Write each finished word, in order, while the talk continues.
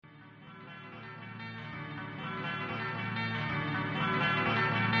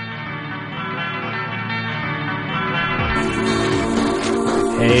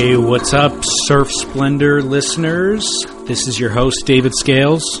Hey, what's up, Surf Splendor listeners? This is your host, David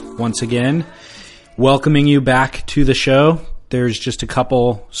Scales, once again, welcoming you back to the show. There's just a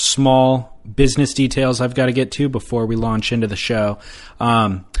couple small business details I've got to get to before we launch into the show.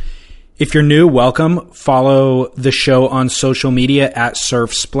 If you're new, welcome. Follow the show on social media at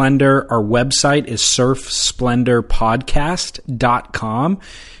Surf Splendor. Our website is surfsplendorpodcast.com.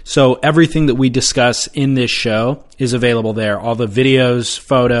 So everything that we discuss in this show is available there. All the videos,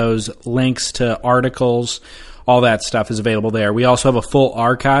 photos, links to articles, all that stuff is available there. We also have a full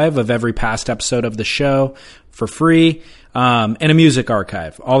archive of every past episode of the show for free, and a music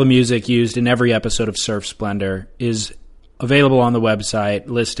archive. All the music used in every episode of Surf Splendor is available on the website,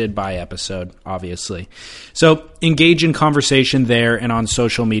 listed by episode, obviously. So engage in conversation there and on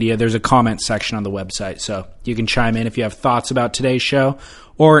social media. There's a comment section on the website, so you can chime in if you have thoughts about today's show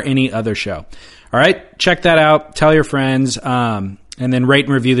or any other show. All right, check that out. Tell your friends, and then rate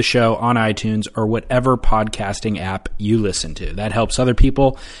and review the show on iTunes or whatever podcasting app you listen to. That helps other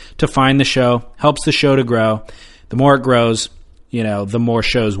people to find the show, helps the show to grow. The more it grows, the more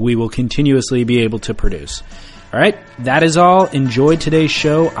shows we will continuously be able to produce. All right, that is all. Enjoy today's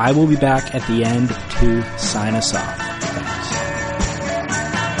show. I will be back at the end to sign us off. Thanks.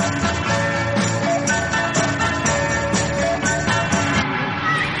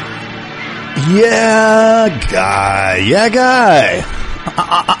 Yeah, guy. Yeah, guy.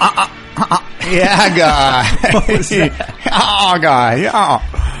 Yeah, guy. What was that? Oh, guy.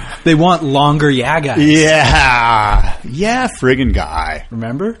 Yeah. They want longer yeah guys. Yeah. Yeah, friggin' guy.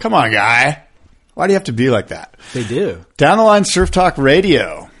 Remember? Come on, guy. Why do you have to be like that? They do. Down the Line Surf Talk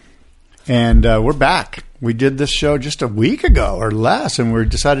Radio. And we're back. We did this show just a week ago or less, and we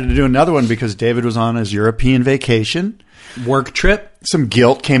decided to do another one because David was on his European vacation. Work trip. Some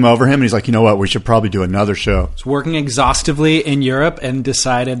guilt came over him, and he's like, you know what? We should probably do another show. I was working exhaustively in Europe and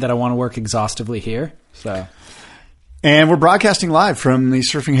decided that I want to work exhaustively here. And we're broadcasting live from the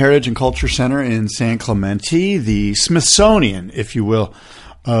Surfing Heritage and Culture Center in San Clemente, the Smithsonian, if you will,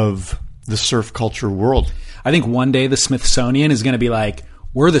 of the surf culture world. I think one day the Smithsonian is going to be like,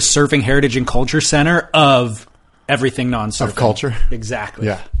 we're the Surfing Heritage and Culture Center of everything non-surfing. Of culture? Exactly.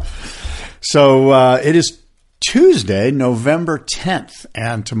 Yeah. So it is Tuesday, November 10th,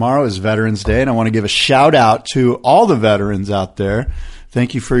 and tomorrow is Veterans Day, and I want to give a shout out to all the veterans out there.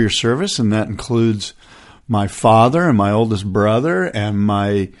 Thank you for your service, and that includes my father and my oldest brother and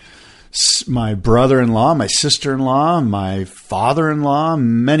my brother-in-law, my sister-in-law, my father-in-law,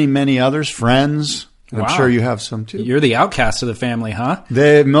 many, many others, friends. Wow. I'm sure you have some too. You're the outcast of the family, huh?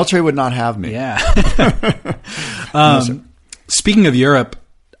 The military would not have me. Yeah. Speaking of Europe,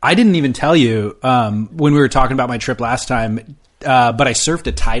 I didn't even tell you when we were talking about my trip last time, but I surfed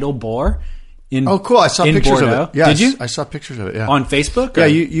a tidal bore. Oh, cool. I saw pictures Bordeaux. of it. Yes, did you? I saw pictures of it, yeah. On Facebook? Yeah,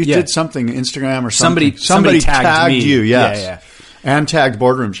 you did something, Instagram or something. Somebody tagged me. You, yes. Yeah. And tagged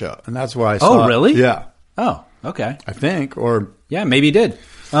Boardroom Show. And that's why I saw it. Oh, really? Yeah. Oh, okay. I think. Or yeah, maybe you did.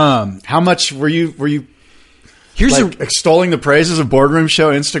 How much were you Here's extolling the praises of Boardroom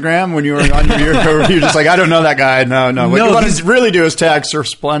Show Instagram when you were on your or you're just like, I don't know that guy. No. What you want to really do is tag Surf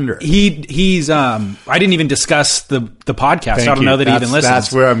Splendor. He's I didn't even discuss the podcast. Thank I don't know that he even listens.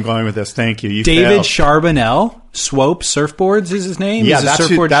 That's where I'm going with this. Thank you. David Charbonnel, Swope Surfboards is his name. Yeah, he's that's a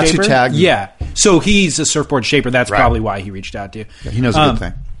surfboard shaper. who tagged me. Yeah. So he's a surfboard shaper. That's probably why he reached out to you. Yeah, he knows a good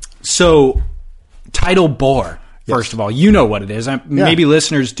thing. So tidal bore, first of all, you know what it is. Maybe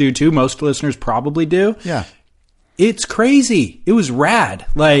listeners do too. Most listeners probably do. Yeah. It's crazy. It was rad.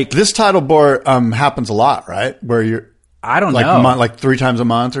 Like this tidal bore happens a lot, right? Where you're I don't know. Like 3 times a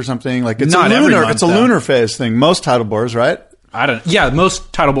month or something. Like it's not a lunar, every month, it's a lunar phase thing. Most tidal bores, right?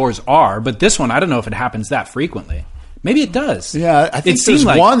 Most tidal bores are, but this one I don't know if it happens that frequently. Maybe it does. Yeah, I think there's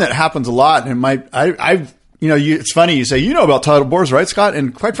one that happens a lot, and it might. It's funny you say you know about tidal bores, right, Scott?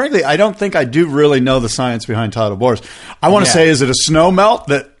 And quite frankly, I don't think I do really know the science behind tidal bores. I want to say, is it a snow melt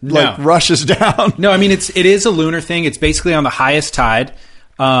that rushes down? No, I mean it is a lunar thing. It's basically on the highest tide.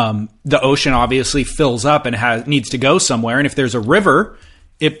 The ocean obviously fills up and needs to go somewhere, and if there's a river,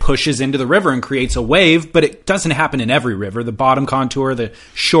 it pushes into the river and creates a wave, but it doesn't happen in every river. The bottom contour, the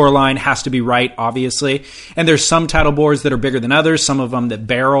shoreline has to be right, obviously. And there's some tidal bores that are bigger than others, some of them that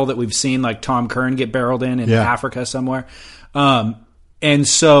barrel that we've seen, like Tom Curran get barreled in Africa somewhere. And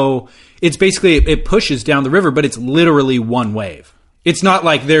so it's basically, it pushes down the river, but it's literally one wave. It's not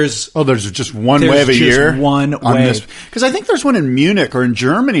like there's just one wave a year. One wave. Because I think there's one in Munich or in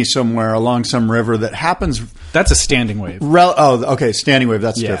Germany somewhere along some river that happens. That's a standing wave. Standing wave.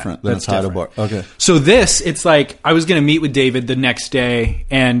 That's different than a tidal bore. Okay. So it's like I was going to meet with David the next day,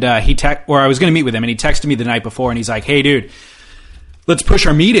 and I was going to meet with him, and he texted me the night before, and he's like, "Hey, dude, let's push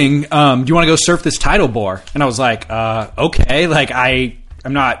our meeting. Do you want to go surf this tidal bore? And I was like, okay. Like,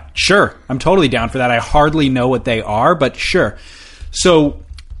 I'm not sure. I'm totally down for that. I hardly know what they are, but sure. So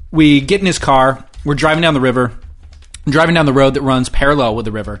we get in his car. We're driving down the river, driving down the road that runs parallel with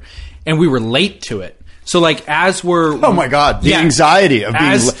the river, and we were late to it. So, like, as we're... Oh, my God. The anxiety of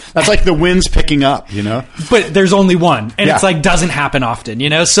being... That's like the wind's picking up, you know? But there's only one. And it's like, doesn't happen often, you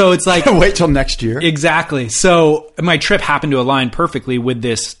know? So it's like... Wait till next year. Exactly. So my trip happened to align perfectly with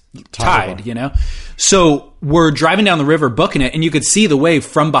this tide, you know? So we're driving down the river, booking it, and you could see the wave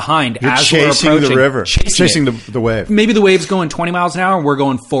from behind as we're approaching. Chasing the river. Chasing the wave. Maybe the wave's going 20 miles an hour and we're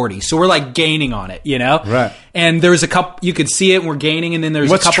going 40. So we're like gaining on it, you know? Right. And there's a couple, you could see it and we're gaining, and then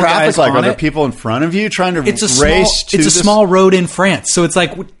there's What's a couple traffic guys like? on Are there it. people in front of you trying to It's a race to It's a this? small road in France. So it's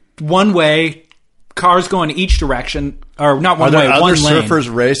like one way, cars going each direction, or not one way, one lane. Are there other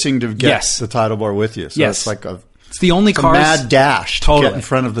surfers racing to get the tidal board with you? So it's like it's the only cars. mad dash to get in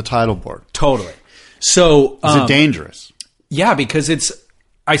front of the tidal board. Totally. So is it dangerous? Yeah, because it's.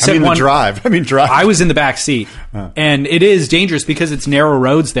 I drive. I was in the back seat, and it is dangerous because it's narrow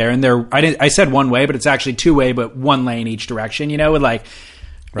roads there, and I said one way, but it's actually two way, but one lane each direction. You know, like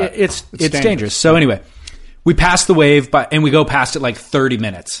it's dangerous. So anyway, we pass the wave, and we go past it like 30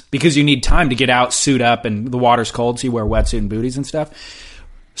 minutes because you need time to get out, suit up, and the water's cold, so you wear wetsuit and booties and stuff.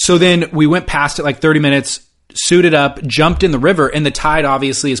 So then we went past it like 30 minutes. Suited up, jumped in the river, and the tide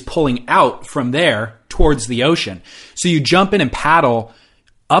obviously is pulling out from there towards the ocean. So you jump in and paddle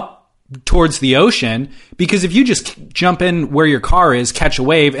up towards the ocean, because if you just jump in where your car is, catch a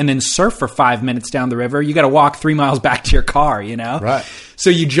wave, and then surf for 5 minutes down the river, you got to walk 3 miles back to your car, you know? Right. So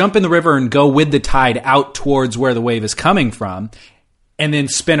you jump in the river and go with the tide out towards where the wave is coming from, and then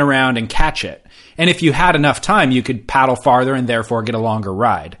spin around and catch it. And if you had enough time, you could paddle farther and therefore get a longer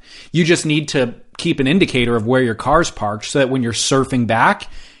ride. You just need to keep an indicator of where your car's parked so that when you're surfing back,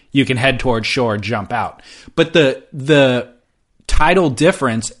 you can head towards shore and jump out. But the tidal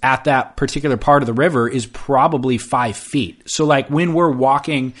difference at that particular part of the river is probably 5 feet. So like when we're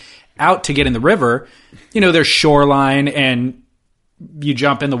walking out to get in the river, you know, there's shoreline and you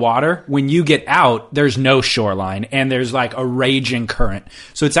jump in the water. When you get out, there's no shoreline and there's like a raging current.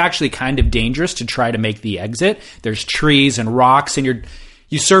 So it's actually kind of dangerous to try to make the exit. There's trees and rocks, and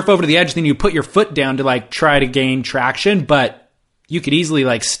you surf over to the edge, then you put your foot down to like try to gain traction, but you could easily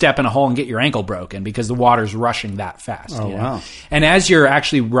like step in a hole and get your ankle broken because the water's rushing that fast. Oh, you know? wow. And as you're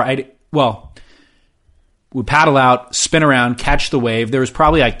actually we paddle out, spin around, catch the wave. There was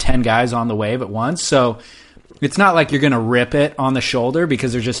probably like 10 guys on the wave at once. So it's not like you're going to rip it on the shoulder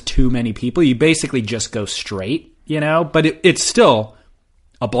because there's just too many people. You basically just go straight, you know, but it's still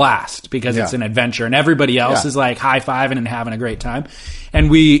a blast because it's an adventure, and everybody else is like high-fiving and having a great time.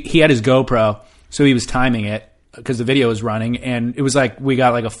 And he had his GoPro, so he was timing it because the video was running, and it was like we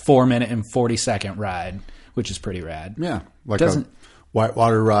got like a 4-minute and 40-second ride, which is pretty rad. Yeah, like a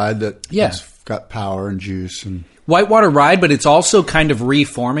whitewater ride that's got power and juice and whitewater ride, but it's also kind of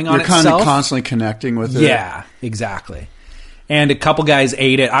reforming on itself. You're kind of constantly connecting with it. Yeah, exactly. And a couple guys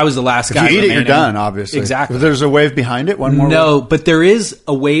ate it. I was the last guy. If you eat it, you're done, obviously. Exactly. But there's a wave behind it? No, but there is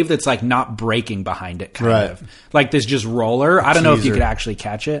a wave that's like not breaking behind it, kind of. Like this just roller. I don't know if you could actually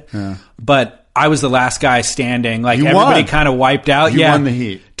catch it. Yeah. But I was the last guy standing. Like everybody kind of wiped out. You won the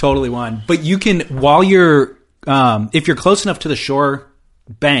heat. Totally won. But you can, while you're, if you're close enough to the shore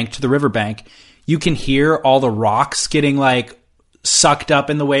bank, to the river bank, you can hear all the rocks getting like sucked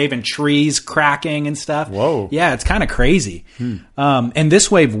up in the wave and trees cracking and stuff. Whoa. Yeah, it's kind of crazy. And this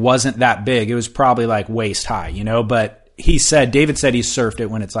wave wasn't that big. It was probably like waist high, you know, but David said he surfed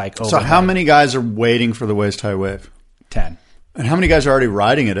it when it's like over. So how many guys are waiting for the waist high wave? 10. And how many guys are already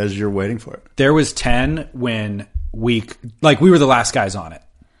riding it as you're waiting for it? There was 10 when we were the last guys on it.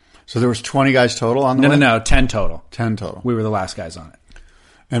 So there was 20 guys total on the wave? No, 10 total. 10 total. We were the last guys on it.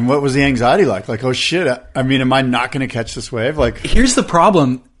 And what was the anxiety like? Like, oh shit, I mean, am I not going to catch this wave? Like, here's the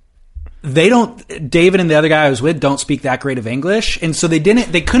problem. David and the other guy I was with don't speak that great of English. And so they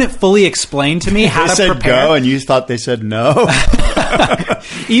couldn't fully explain to me how to prepare. They said go and you thought they said no?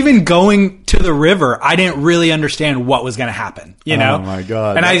 Even going to the river, I didn't really understand what was going to happen, you know? Oh my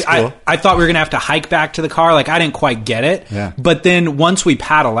God. And cool. I thought we were going to have to hike back to the car. Like I didn't quite get it. Yeah. But then once we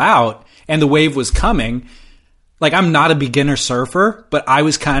paddle out and the wave was coming, like I'm not a beginner surfer, but I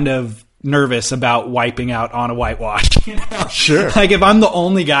was kind of nervous about wiping out on a whitewash. You know? Sure. Like if I'm the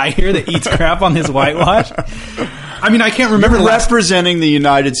only guy here that eats crap on this whitewash, I mean, I can't remember. You're representing the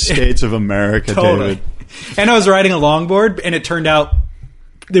United States of America, totally. David. And I was riding a longboard, and it turned out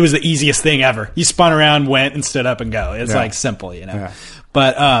it was the easiest thing ever. You spun around, went, and stood up and go. It's like simple, you know. Yeah.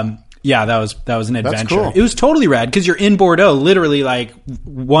 But Yeah, that was an adventure. cool. It was totally rad because you're in Bordeaux, literally like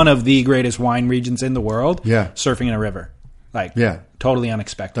one of the greatest wine regions in the world. Yeah. Surfing in a river. Like, Yeah. totally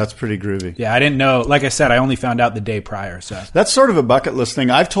unexpected. That's pretty groovy. Yeah, I didn't know. Like I said, I only found out the day prior. So That's sort of a bucket list thing.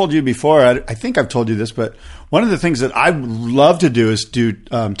 I've told you before. I think I've told you this, but one of the things that I love to do is do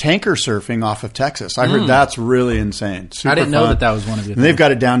tanker surfing off of Texas. I heard that's really insane. Super I didn't know fun. that was one of your And they've things.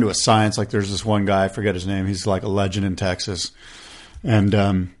 got it down to a science. Like there's this one guy, I forget his name. He's like a legend in Texas. And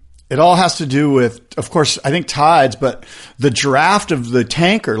it all has to do with, of course, I think tides, but the draft of the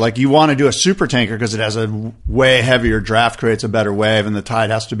tanker. Like you want to do a super tanker because it has a way heavier draft, creates a better wave, and the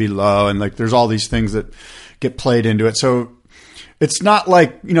tide has to be low. And like there's all these things that get played into it. So it's not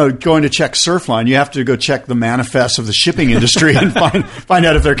like, you know, going to check Surfline. You have to go check the manifest of the shipping industry and find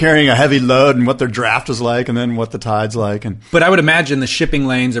out if they're carrying a heavy load and what their draft is like and then what the tide's like. And But I would imagine the shipping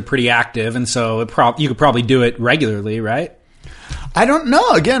lanes are pretty active, and so you could probably do it regularly, right? I don't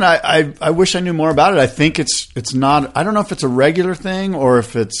know. Again, I wish I knew more about it. I think it's not. I don't know if it's a regular thing or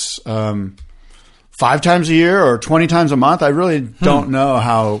if it's 5 times a year or 20 times a month. I really don't know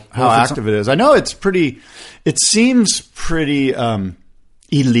how active it is. I know it's pretty. It seems pretty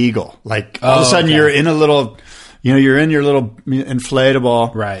illegal. Like all of a sudden you're in a little. You know, you're in your little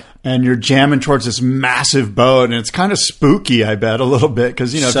inflatable, Right. And you're jamming towards this massive boat, and it's kind of spooky, I bet, a little bit,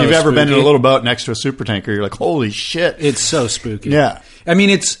 because you know, So if you've ever been in a spooky. little boat next to a super tanker, you're like, holy shit! It's so spooky. Yeah. I mean,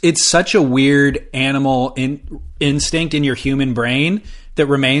 it's such a weird animal instinct in your human brain that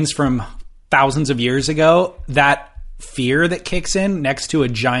remains from thousands of years ago. That fear that kicks in next to a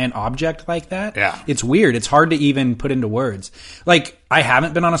giant object like that. Yeah. It's weird. It's hard to even put into words. Like, I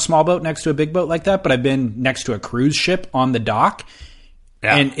haven't been on a small boat next to a big boat like that, but I've been next to a cruise ship on the dock.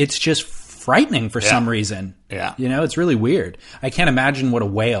 Yeah. And it's just frightening for some reason. Yeah. You know, it's really weird. I can't imagine what a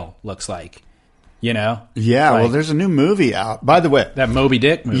whale looks like. You know? Yeah, Like, well, there's a new movie out. By the way, that Moby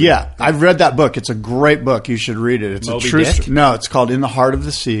Dick movie. yeah, I've read that book. It's a great book. You should read it. It's Moby a true Dick? No, it's called In the Heart of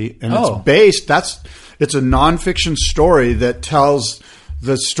the Sea, and Oh. it's based. It's a nonfiction story that tells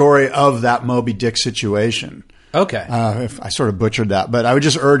the story of that Moby Dick situation. Okay. If I sort of butchered that, but I would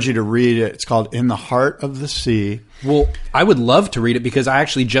just urge you to read it. It's called In the Heart of the Sea. Well, I would love to read it because I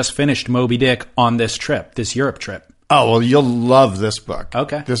actually just finished Moby Dick on this trip, this Europe trip. Oh, well, you'll love this book.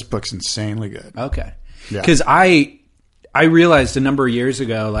 Okay. This book's insanely good. Okay. Yeah. Because I realized a number of years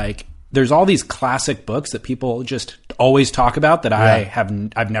ago, like, there's all these classic books that people just always talk about that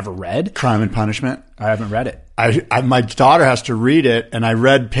I've never read. Crime and Punishment. I haven't read it. My daughter has to read it, and I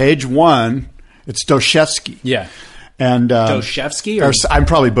read page 1. It's Dostoevsky. Yeah. And Dostoevsky? Or I'm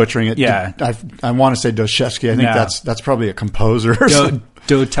probably butchering it. Yeah. I want to say Dostoevsky. I think No. that's probably a composer. Or something.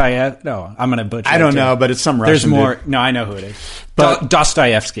 Dostoevsky? No, I'm going to butcher I it don't too. know, but it's some There's Russian more. dude. No, I know who it is. But-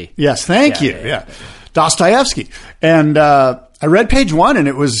 Dostoevsky. Yes, thank Yeah, you. yeah, Yeah, Dostoevsky. And I read page 1, and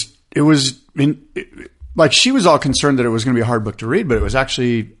it was like she was all concerned that it was going to be a hard book to read, but it was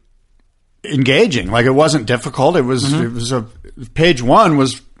actually engaging. Like it wasn't difficult. It was page 1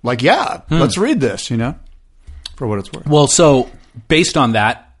 was like, yeah, let's read this. You know, for what it's worth. Well, so based on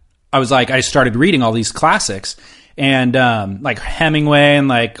that, I was like, I started reading all these classics and like Hemingway and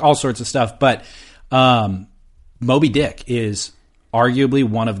like all sorts of stuff. But Moby Dick is arguably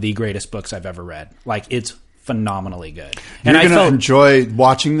one of the greatest books I've ever read. Like it's phenomenally good. You're And going to enjoy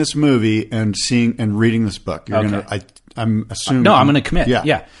watching this movie and seeing and reading this book. You're Okay. going to. I'm assuming. No, I'm going to commit. Yeah.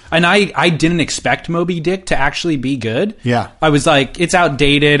 Yeah. And I didn't expect Moby Dick to actually be good. Yeah. I was like, it's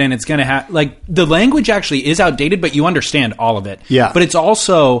outdated and it's going to have, like, the language actually is outdated, but you understand all of it. Yeah. But it's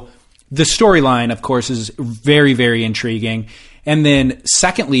also, the storyline, of course, is very, very intriguing. And then,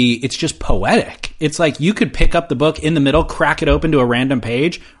 secondly, it's just poetic. It's like you could pick up the book in the middle, crack it open to a random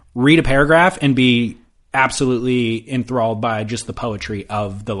page, read a paragraph, and be absolutely enthralled by just the poetry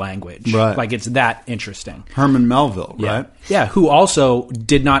of the language. Right. Like it's that interesting. Herman Melville, right? Yeah, who also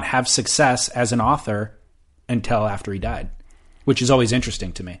did not have success as an author until after he died, which is always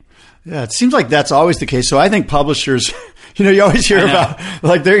interesting to me. Yeah, it seems like that's always the case. So I think publishers, you know, you always hear about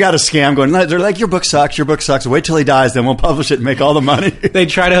like they got a scam going. They're like, your book sucks. Wait till he dies, then we'll publish it and make all the money. They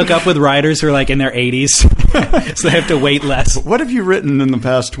try to hook up with writers who are like in their 80s, so they have to wait less. What have you written in the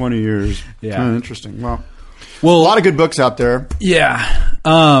past 20 years? Yeah. Kind of interesting. Well, a lot of good books out there. Yeah.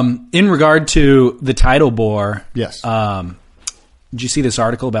 In regard to the tidal bore, Yes. did you see this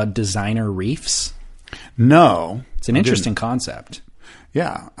article about designer reefs? No. It's an interesting concept.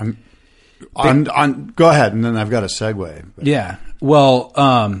 Yeah. Go ahead, and then I've got a segue. Yeah. Well,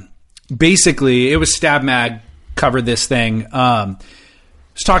 basically, it was Stab Mag covered this thing.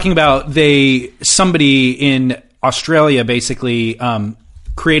 It's talking about somebody in Australia basically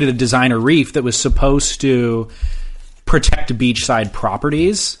created a designer reef that was supposed to protect beachside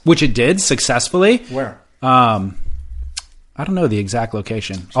properties, which it did successfully. Where? I don't know the exact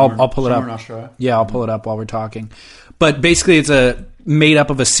location. I'll pull it up. In Australia? Yeah, I'll pull it up while we're talking. But basically, it's made up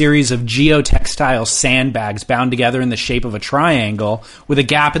of a series of geotextile sandbags bound together in the shape of a triangle with a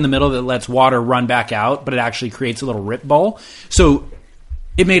gap in the middle that lets water run back out, but it actually creates a little rip bowl. So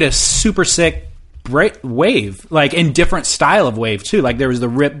it made a super sick wave, like in different style of wave too. Like there was the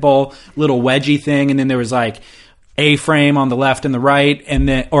rip bowl little wedgie thing, and then there was like A-frame on the left and the right, and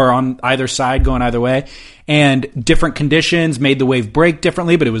then or on either side going either way. And different conditions made the wave break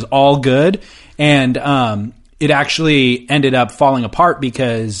differently, but it was all good. And it actually ended up falling apart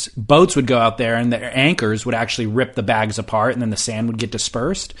because boats would go out there and their anchors would actually rip the bags apart, and then the sand would get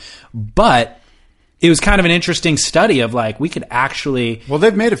dispersed. But it was kind of an interesting study of like we could actually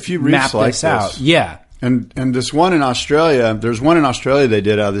they've made a few reefs map like this out. this. Yeah. And this one in Australia, there's one in Australia they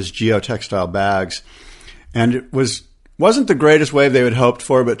did out of this geotextile bags. And it wasn't the greatest wave they had hoped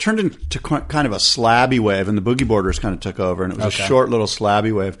for, but it turned into kind of a slabby wave, and the boogie boarders kind of took over, and it was a short little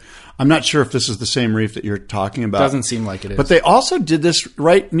slabby wave. I'm not sure if this is the same reef that you're talking about. Doesn't seem like it is. But they also did this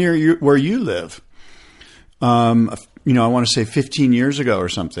right near where you live. I want to say 15 years ago or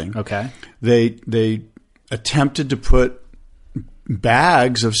something. Okay. They attempted to put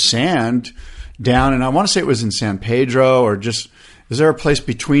bags of sand down, and I want to say it was in San Pedro or just. Is there a place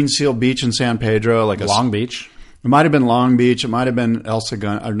between Seal Beach and San Pedro, like Long Beach? It might have been Long Beach. It might have been El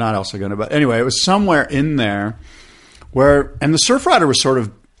Segundo, or not El Segundo, but anyway, it was somewhere in there where, and the Surfrider was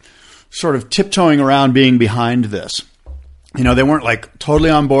sort of tiptoeing around being behind this. They weren't like totally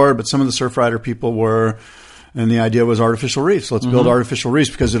on board, but some of the Surfrider people were, and the idea was artificial reefs. Let's build artificial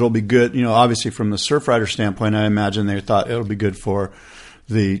reefs because it'll be good. Obviously from the Surfrider standpoint, I imagine they thought it'll be good for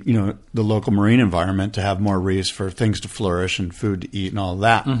the local marine environment to have more reefs for things to flourish and food to eat and all of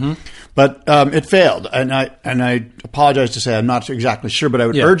that. But it failed, and I apologize to say I'm not exactly sure, but I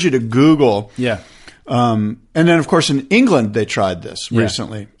would urge you to Google. Yeah. And then of course in England they tried this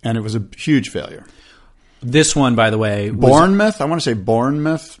recently, and it was a huge failure. This one, by the way, Bournemouth. I want to say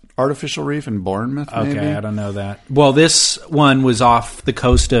Bournemouth artificial reef in Bournemouth. Maybe? Okay, I don't know that. Well, this one was off the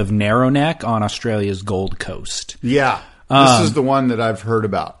coast of Narrowneck on Australia's Gold Coast. Yeah. This is the one that I've heard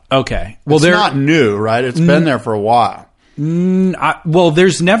about. Okay. Well, it's not new, right? It's been there for a while.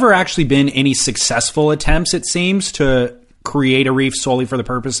 There's never actually been any successful attempts, it seems, to create a reef solely for the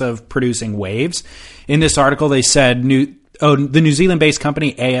purpose of producing waves. In this article, they said the New Zealand-based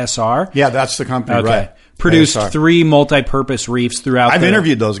company ASR. Yeah, that's the company, right. Produced ASR. 3 multi-purpose reefs throughout. I've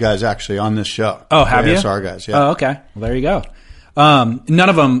interviewed those guys actually on this show. Oh, have you? ASR guys, yeah. Oh, okay. Well, there you go. None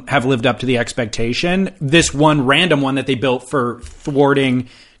of them have lived up to the expectation. This one random one that they built for thwarting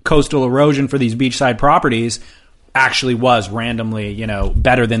coastal erosion for these beachside properties actually was randomly,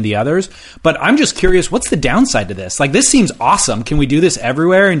 better than the others. But I'm just curious, what's the downside to this? Like, this seems awesome. Can we do this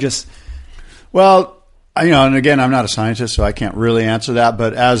everywhere and just... Well, and again, I'm not a scientist, so I can't really answer that.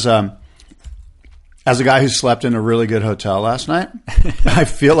 But as a guy who slept in a really good hotel last night, I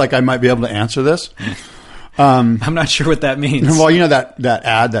feel like I might be able to answer this. I'm not sure what that means. Well,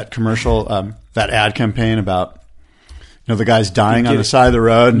 that commercial, that ad campaign about, the guy's dying on the side of the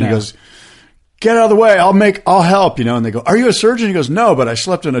road, and he goes, "Get out of the way! I'll help." And they go, "Are you a surgeon?" He goes, "No, but I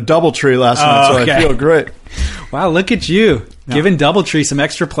slept in a DoubleTree last night, so I feel great." Wow, look at you giving DoubleTree some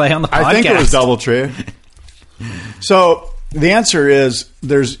extra play on the podcast. I think it was DoubleTree. So the answer is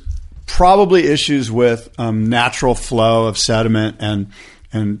there's probably issues with natural flow of sediment and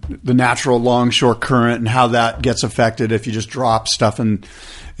the natural longshore current and how that gets affected if you just drop stuff in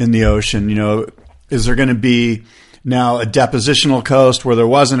the ocean. Is there going to be now a depositional coast where there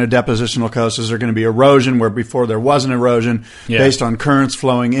wasn't a depositional coast? Is there going to be erosion where before there wasn't erosion based on currents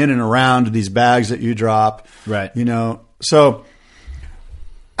flowing in and around these bags that you drop? Right. So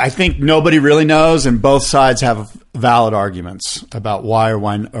I think nobody really knows, and both sides have valid arguments about why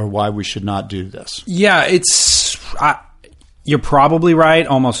we should not do this. Yeah, you're probably right,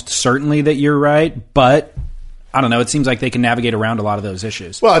 almost certainly that you're right, but I don't know. It seems like they can navigate around a lot of those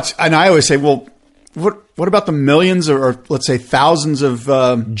issues. Well, and I always say, well, what about the millions or let's say thousands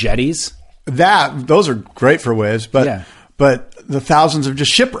of jetties? Those are great for waves, but the thousands of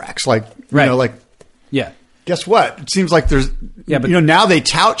just shipwrecks, guess what? It seems like there's now they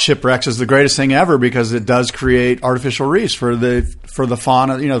tout shipwrecks as the greatest thing ever because it does create artificial reefs for the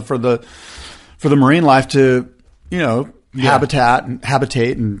fauna, for the marine life to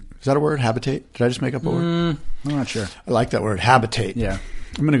habitate and is that a word? Habitate? Did I just make up a word? I'm not sure. I like that word, habitate. Yeah.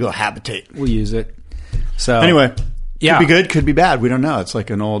 I'm going to go habitate. We'll use it. So anyway, could be good, could be bad. We don't know. It's like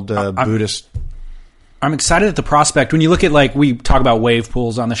an old Buddhist I'm excited at the prospect. When you look at, like, we talk about wave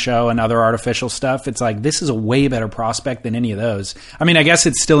pools on the show and other artificial stuff, it's like, this is a way better prospect than any of those. I mean, I guess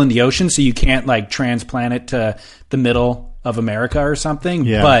it's still in the ocean, so you can't, like, transplant it to the middle of America or something.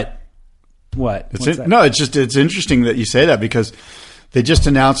 Yeah. But what? It's interesting that you say that, because they just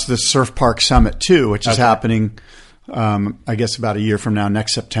announced the Surf Park Summit 2, which is happening, I guess, about a year from now,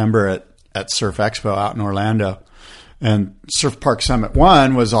 next September at Surf Expo out in Orlando. And Surf Park Summit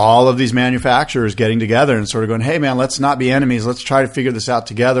 1 was all of these manufacturers getting together and sort of going, hey, man, let's not be enemies. Let's try to figure this out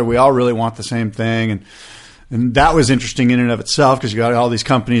together. We all really want the same thing. And that was interesting in and of itself, because you got all these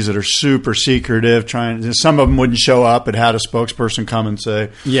companies that are super secretive, some of them wouldn't show up. It had a spokesperson come and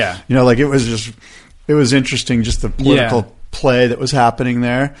say, like, it was interesting, just the political play that was happening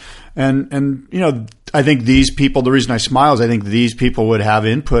there. And I think these people, the reason I smile is I think these people would have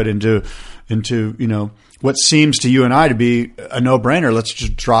input into what seems to you and I to be a no-brainer. Let's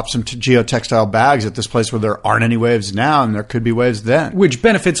just drop some geotextile bags at this place where there aren't any waves now, and there could be waves then. Which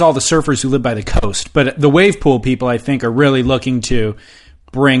benefits all the surfers who live by the coast. But the wave pool people, I think, are really looking to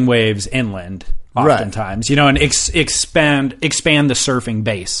bring waves inland oftentimes, and expand the surfing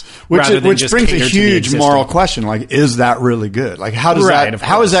base. Which brings a huge moral question. Like, is that really good? Like,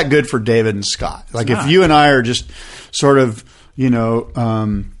 how is that good for David and Scott? Like, if you and I are just sort of,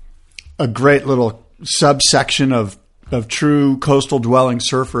 a great little subsection of true coastal dwelling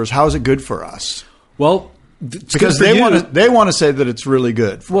surfers, how is it good for us? Well, because they want to say that it's really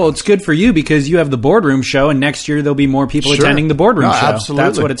good. Well, it's good for you because you have the boardroom show, and next year there'll be more people attending the boardroom show. Absolutely.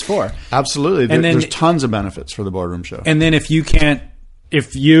 That's what it's for. Absolutely. And there's tons of benefits for the boardroom show. And then if you can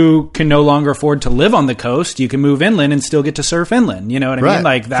no longer afford to live on the coast, you can move inland and still get to surf inland. You know what I mean?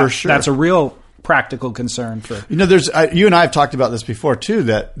 Like, that, that's a real practical concern for. You and I have talked about this before too,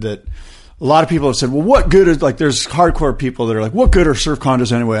 that a lot of people have said, well, what good is, like, there's hardcore people that are like, what good are surf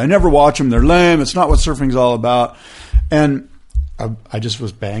contests anyway? I never watch them. They're lame. It's not what surfing's all about. And I just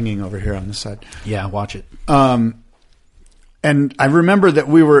was banging over here on this side. Yeah, watch it. And I remember that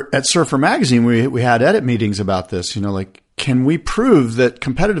we were at Surfer Magazine. We had edit meetings about this, like, can we prove that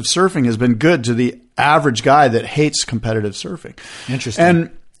competitive surfing has been good to the average guy that hates competitive surfing? Interesting.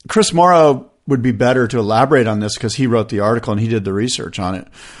 And Chris Morrow would be better to elaborate on this because he wrote the article and he did the research on it.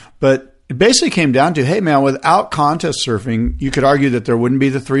 But it basically came down to, hey, man, without contest surfing, you could argue that there wouldn't be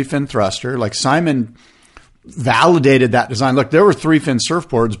the three-fin thruster. Like, Simon validated that design. Look, there were three-fin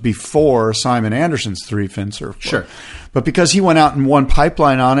surfboards before Simon Anderson's three-fin surfboard. Sure. But because he went out and won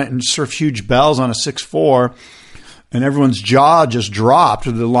pipeline on it and surfed huge bells on a 6'4", and everyone's jaw just dropped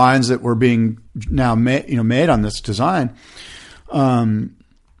to the lines that were being now made on this design,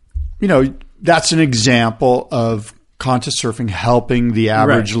 that's an example of contest surfing helping the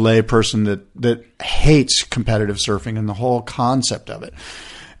average lay person that hates competitive surfing and the whole concept of it.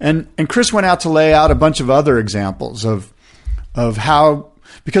 And Chris went out to lay out a bunch of other examples of how,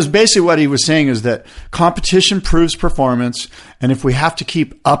 because basically what he was saying is that competition proves performance, and if we have to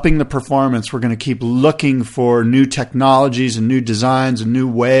keep upping the performance, we're going to keep looking for new technologies and new designs and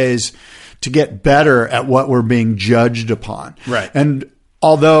new ways to get better at what we're being judged upon. Right. And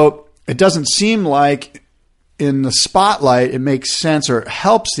although it doesn't seem like in the spotlight, it makes sense, or it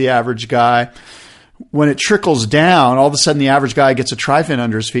helps the average guy. When it trickles down, all of a sudden the average guy gets a tri-fin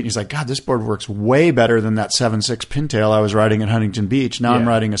under his feet and he's like, God, this board works way better than that 7.6 pintail I was riding at Huntington Beach. Now I'm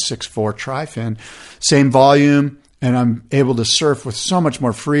riding a 6.4 tri-fin, same volume, and I'm able to surf with so much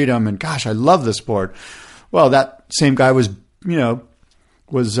more freedom. And gosh, I love this board. Well, that same guy was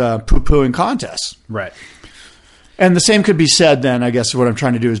poo-pooing contests. Right. And the same could be said then, I guess what I'm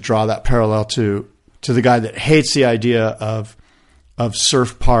trying to do is draw that parallel to the guy that hates the idea of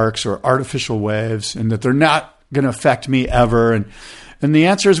surf parks or artificial waves, and that they're not going to affect me ever. And the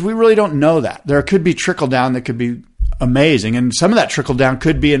answer is we really don't know that. There could be trickle down that could be amazing. And some of that trickle down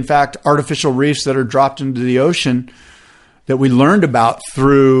could be, in fact, artificial reefs that are dropped into the ocean that we learned about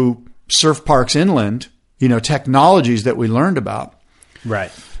through surf parks inland, technologies that we learned about.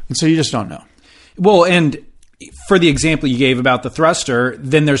 Right. And so you just don't know. Well, and for the example you gave about the thruster,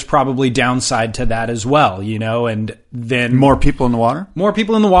 then there's probably downside to that as well, and then more people in the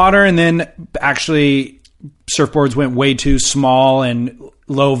water, and then actually surfboards went way too small and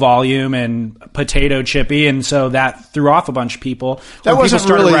low volume and potato chippy, and so that threw off a bunch of people. That wasn't people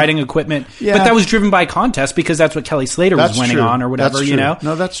started really riding equipment, but that was driven by contest because that's what Kelly Slater was winning on, or whatever. That's true.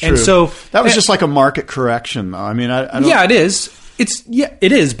 No, that's true. And so that was just like a market correction, though. I mean, I don't. Yeah, it is.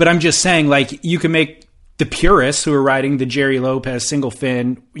 It is. But I'm just saying, like, you can make the purists who are riding the Jerry Lopez single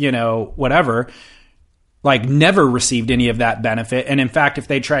fin, whatever, like never received any of that benefit. And in fact, if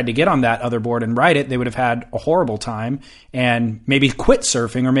they tried to get on that other board and ride it, they would have had a horrible time and maybe quit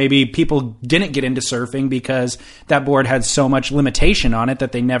surfing, or maybe people didn't get into surfing because that board had so much limitation on it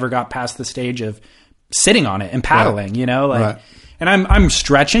that they never got past the stage of sitting on it and paddling, you know, like, and I'm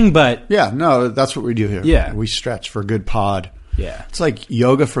stretching, but yeah, no, that's what we do here. Yeah. We stretch for a good pod. yeah, It's like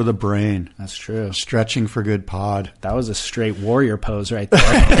yoga for the brain. that's true. Stretching for good pod. That was a straight warrior pose right there.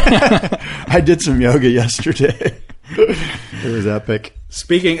 I did some yoga yesterday. It was epic.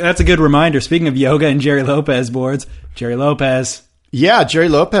 That's a good reminder. Speaking of yoga and Jerry Lopez boards, Jerry Lopez. Yeah, Jerry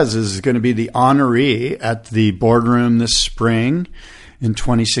Lopez is going to be the honoree at the boardroom this spring in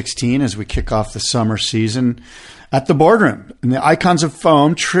 2016 as we kick off the summer season at the boardroom. And the Icons of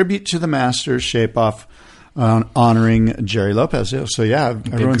Foam tribute to the Masters shape off honoring Jerry Lopez. So yeah,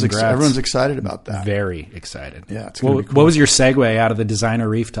 everyone's excited about that. Very excited. Yeah, it's gonna be cool. What was your segue out of the designer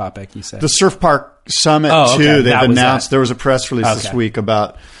reef topic you said? The Surf Park Summit too. Okay. They've announced. There was a press release this Okay. week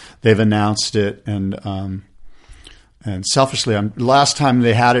about they've announced it, and selfishly, last time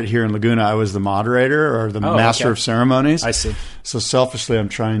they had it here in Laguna, I was the moderator or the master of ceremonies. I see. So selfishly, I'm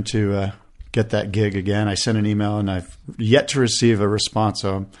trying to get that gig again. I sent an email and I've yet to receive a response.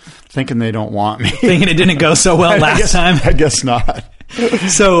 So I'm thinking they don't want me. Thinking it didn't go so well last time. I guess not.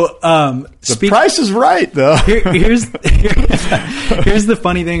 So The price is right, though. here's the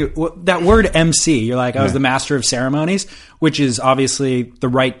funny thing. That word MC, you're like, I was the master of ceremonies, which is obviously the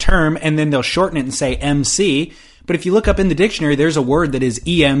right term. And then they'll shorten it and say MC. But if you look up in the dictionary, there's a word that is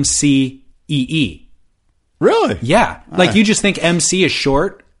EMCEE. Really? Yeah. Like you just think MC is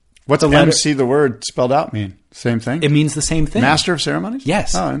short. What's MC, the word spelled out, mean? Same thing? It means the same thing. Master of ceremonies?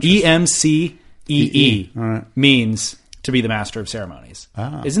 Yes. Oh, interesting. EMCEE All right. means to be the master of ceremonies.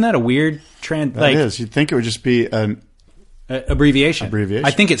 Ah. Isn't that a weird trend? It is. You'd think it would just be an abbreviation.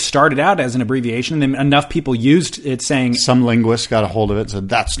 I think it started out as an abbreviation, and then enough people used it saying... Some linguist got a hold of it and said,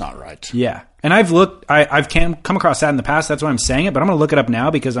 that's not right. Yeah. And I've come across that in the past. That's why I'm saying it, but I'm going to look it up now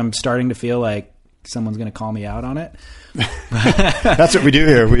because I'm starting to feel like someone's going to call me out on it. That's what we do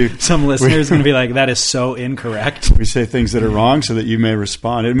here. Some listeners going to be like, that is so incorrect. We say things that are wrong so that you may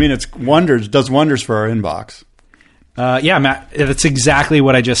respond. I mean, it does wonders for our inbox. Yeah, Matt, that's exactly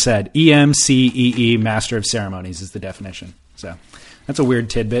what I just said. EMCEE, Master of Ceremonies, is the definition. So that's a weird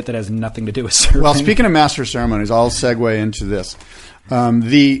tidbit that has nothing to do with surfing. Well, speaking of Master of Ceremonies, I'll segue into this.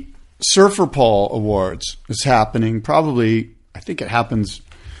 The Surfer Pole Awards is happening probably, I think it happens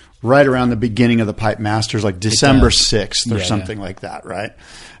right around the beginning of the Pipe Masters, like December 6th or something like that, right?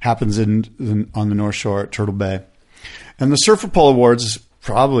 Happens on the North Shore at Turtle Bay. And the Surfer Pole Awards,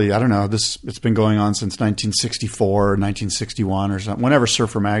 probably, I don't know, it's been going on since 1964 or 1961 or something, whenever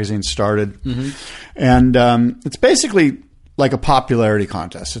Surfer Magazine started. Mm-hmm. And it's basically like a popularity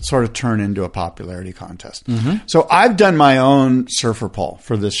contest. It sort of turned into a popularity contest. Mm-hmm. So I've done my own surfer pole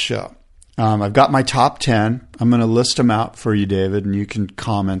for this show. I've got my top 10. I'm going to list them out for you, David, and you can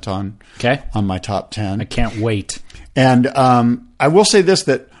comment on my top 10. I can't wait. And I will say this,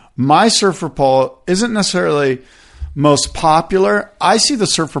 that my surfer pole isn't necessarily most popular. I see the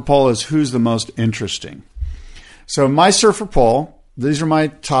surfer pole as who's the most interesting. So my surfer pole, these are my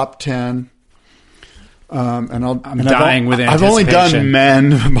top 10. I'm dying with anticipation. I've only done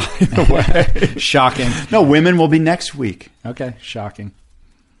men, by the way. Shocking. No, women will be next week. Okay, shocking.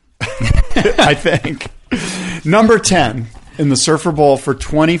 I think. Number 10 in the Surfer Bowl for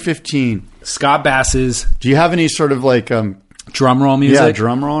 2015. Scott Bass's. Do you have any sort of like drum roll music? Yeah,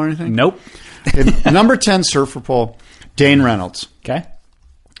 drum roll or anything? Nope. Okay, number 10 Surfer Bowl, Dane Reynolds. Okay.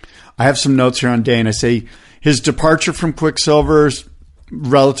 I have some notes here on Dane. I say his departure from Quicksilver is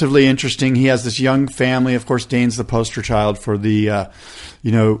relatively interesting. He has this young family. Of course, Dane's the poster child for the,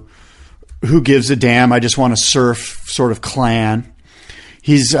 who gives a damn, I just want to surf sort of clan.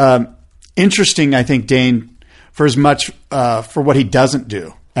 He's interesting, I think, Dane, for as much for what he doesn't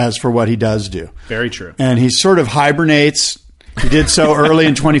do as for what he does do. Very true. And he sort of hibernates. He did so early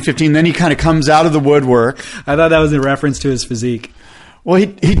in 2015. Then he kind of comes out of the woodwork. I thought that was in reference to his physique. Well,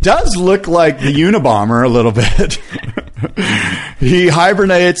 he does look like the Unabomber a little bit. He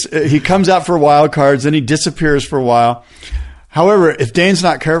hibernates. He comes out for wild cards. Then he disappears for a while. However, if Dane's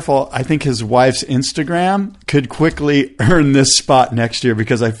not careful, I think his wife's Instagram could quickly earn this spot next year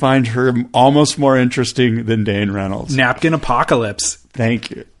because I find her almost more interesting than Dane Reynolds. Napkin Apocalypse.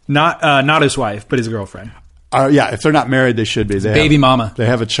 Thank you. Not his wife, but his girlfriend. Yeah, if they're not married, they should be. Baby mama. They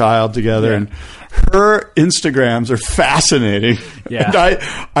have a child together, and her Instagrams are fascinating.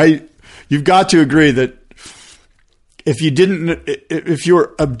 Yeah. And you've got to agree that if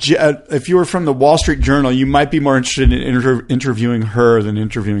you were from the Wall Street Journal, you might be more interested in interviewing her than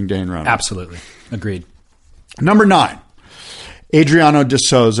interviewing Dane Reynolds. Absolutely. Agreed. Number 9, Adriano de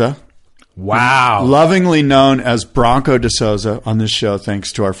Souza. Wow. Lovingly known as Bronco de Souza on this show,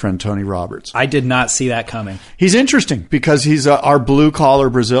 thanks to our friend Tony Roberts. I did not see that coming. He's interesting because he's our blue-collar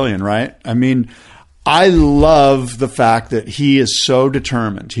Brazilian, right? I mean, I love the fact that he is so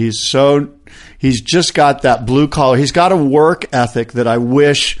determined. He's just got that blue-collar. He's got a work ethic that I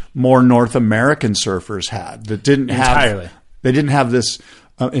wish more North American surfers had that didn't have. They didn't have this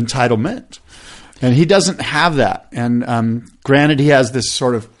entitlement. And he doesn't have that. And granted, he has this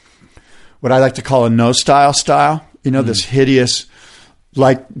sort of what I like to call a no-style, this hideous,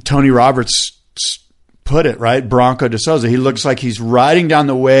 like Tony Roberts put it, right? Bronco de Souza. He looks like he's riding down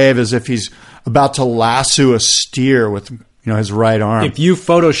the wave as if he's about to lasso a steer with his right arm. If you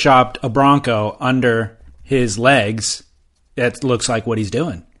photoshopped a Bronco under his legs, it looks like what he's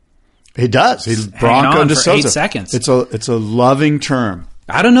doing. He does. He's Bronco de Souza. 8 seconds. It's a loving term.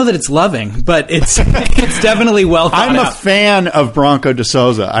 I don't know that it's loving, but it's definitely well thought I'm out. a fan of Bronco de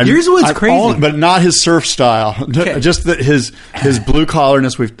Souza. Here's what's crazy. But not his surf style. Okay. Just that his blue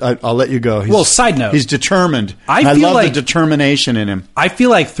collarness. I'll let you go. Side note. He's determined. I love the determination in him. I feel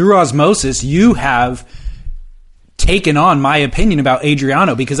like through osmosis, you have taken on my opinion about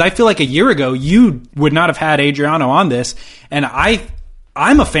Adriano, because I feel like a year ago, you would not have had Adriano on this, and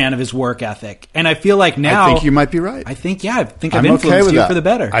I'm a fan of his work ethic, and I feel like now... I think you might be right. I think I've influenced you for the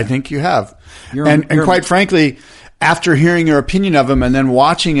better. I think you have. And quite frankly, after hearing your opinion of him and then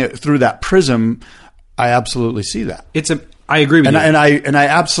watching it through that prism, I absolutely see that. I agree with you. And I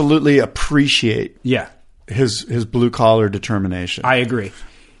absolutely appreciate yeah. his blue-collar determination. I agree.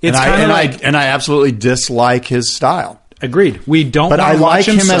 I absolutely dislike his style. Agreed. We don't But want I to watch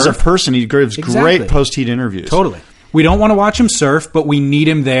like him surf. as a person. He gives great post-heat interviews. Totally. We don't want to watch him surf, but we need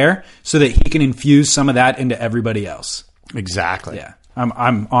him there so that he can infuse some of that into everybody else. Exactly. Yeah.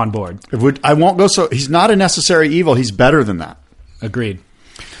 I'm on board. I won't go so... He's not a necessary evil. He's better than that. Agreed.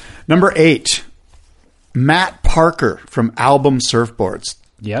 Number 8, Matt Parker from Album Surfboards.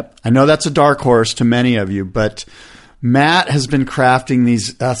 Yep. I know that's a dark horse to many of you, but Matt has been crafting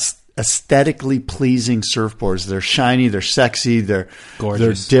these aesthetically pleasing surfboards. They're shiny, they're sexy, they're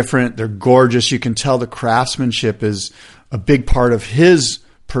gorgeous. They're different, they're gorgeous. You can tell the craftsmanship is a big part of his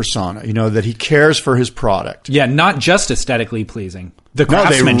persona, that he cares for his product. Yeah, not just aesthetically pleasing. The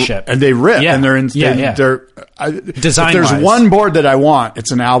craftsmanship. They rip. Yeah. And they're design. If there's one board that I want,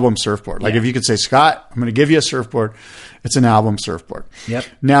 it's an Album surfboard. Like if you could say, Scott, I'm going to give you a surfboard, it's an Album surfboard. Yep.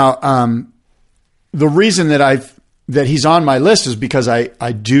 Now, the reason that he's on my list is because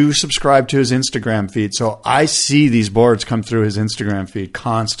I do subscribe to his Instagram feed. So I see these boards come through his Instagram feed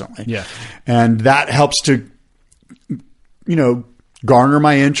constantly. Yeah. And that helps to, garner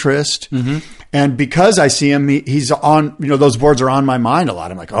my interest. Mm-hmm. And because I see him, he's on, those boards are on my mind a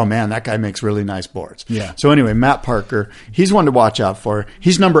lot. I'm like, oh man, that guy makes really nice boards. Yeah. So anyway, Matt Parker, he's one to watch out for.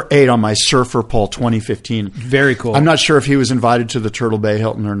 He's number 8 on my Surfer Poll 2015. Very cool. I'm not sure if he was invited to the Turtle Bay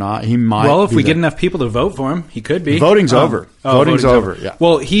Hilton or not. He might. Well, if we get enough people to vote for him, he could be. Voting's over. Voting's over. Yeah.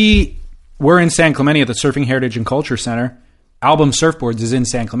 Well, we're in San Clemente at the Surfing Heritage and Culture Center. Album Surfboards is in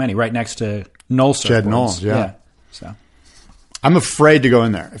San Clemente, right next to Knoll Surfboards. Jed Knoll, yeah. So I'm afraid to go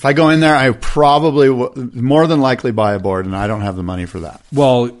in there. If I go in there, I probably more than likely buy a board, and I don't have the money for that.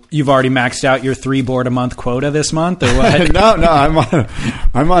 Well, you've already maxed out your 3 board a month quota this month, or what? No,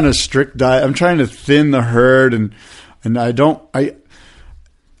 I'm on a strict diet. I'm trying to thin the herd, and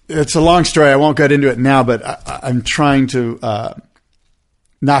it's a long story. I won't get into it now, but I'm trying to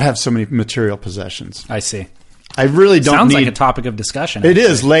not have so many material possessions. I see. I really don't Sounds like a topic of discussion. It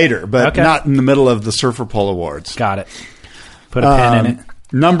is later, but not in the middle of the Surfer Poll Awards. Got it. Put a pin in it.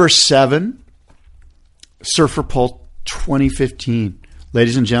 Number 7, Surfer Poll 2015.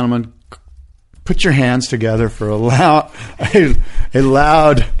 Ladies and gentlemen, put your hands together for a loud,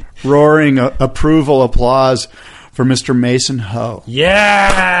 roaring approval applause for Mr. Mason Ho.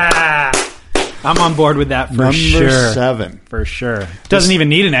 Yeah! I'm on board with that for sure. Number 7. For sure. Doesn't even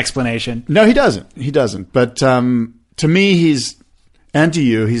need an explanation. No, he doesn't. But to me, and to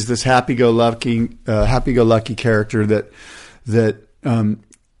you, he's this happy-go-lucky character that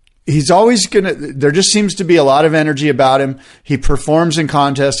he's always there just seems to be a lot of energy about him. He performs in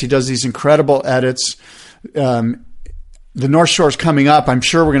contests. He does these incredible edits. The North Shore's coming up. I'm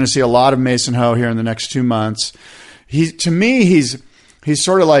sure we're going to see a lot of Mason Ho here in the next 2 months. To me, he's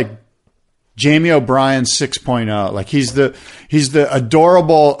sort of like Jamie O'Brien 6.0. Like he's the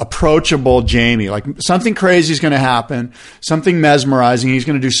adorable, approachable Jamie. Like something crazy is going to happen, something mesmerizing. He's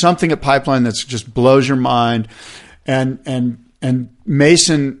going to do something at Pipeline that's just blows your mind. And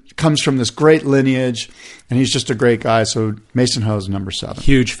Mason comes from this great lineage, and he's just a great guy. So Mason Ho is number 7.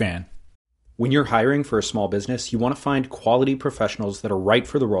 Huge fan. When you're hiring for a small business, you want to find quality professionals that are right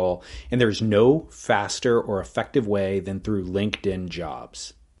for the role, and there's no faster or effective way than through LinkedIn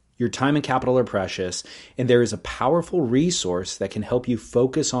Jobs. Your time and capital are precious, and there is a powerful resource that can help you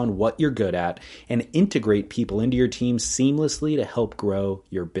focus on what you're good at and integrate people into your team seamlessly to help grow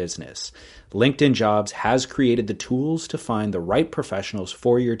your business. LinkedIn Jobs has created the tools to find the right professionals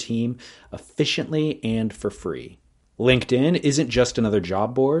for your team efficiently and for free. LinkedIn isn't just another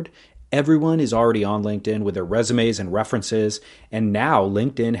job board. Everyone is already on LinkedIn with their resumes and references, and now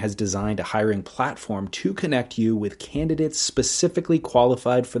LinkedIn has designed a hiring platform to connect you with candidates specifically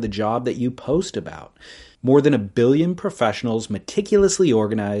qualified for the job that you post about. More than 1 billion professionals meticulously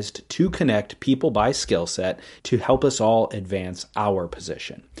organized to connect people by skill set to help us all advance our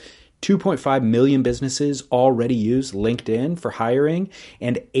position. 2.5 million businesses already use LinkedIn for hiring,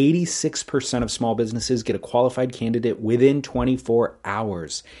 and 86% of small businesses get a qualified candidate within 24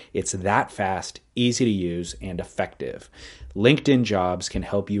 hours. It's that fast, easy to use, and effective. LinkedIn Jobs can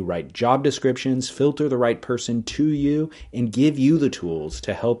help you write job descriptions, filter the right person to you, and give you the tools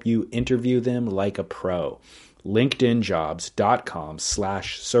to help you interview them like a pro.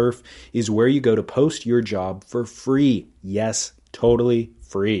 LinkedInjobs.com/surf is where you go to post your job for free. Yes, totally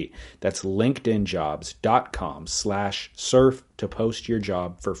free. That's LinkedInjobs.com/surf to post your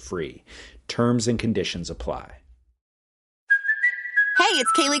job for free. Terms and conditions apply. Hey,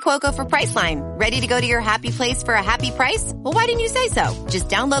 it's Kaylee Cuoco for Priceline. Ready to go to your happy place for a happy price? Well, why didn't you say so? Just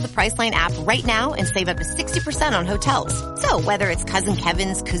download the Priceline app right now and save up to 60% on hotels. So whether it's Cousin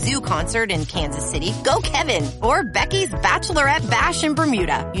Kevin's Kazoo Concert in Kansas City, go Kevin, or Becky's Bachelorette Bash in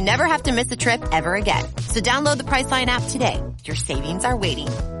Bermuda, you never have to miss a trip ever again. So download the Priceline app today. Your savings are waiting.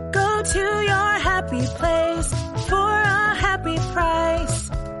 Go to your happy place for a happy price.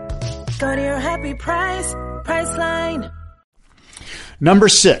 Go to your happy price, Priceline. Number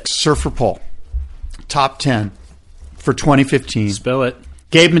 6, Surfer Poll. Top 10 for 2015. Spill it.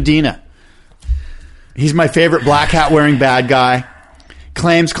 Gabe Medina. He's my favorite black hat wearing bad guy.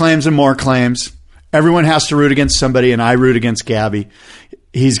 Claims, and more claims. Everyone has to root against somebody, and I root against Gabby.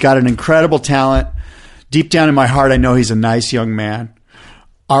 He's got an incredible talent. Deep down in my heart, I know he's a nice young man.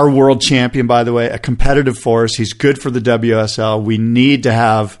 Our world champion, by the way, a competitive force. He's good for the WSL. We need to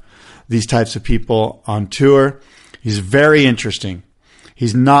have these types of people on tour. He's very interesting.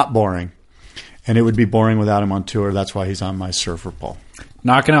 He's not boring, and it would be boring without him on tour. That's why he's on my Surfer Poll.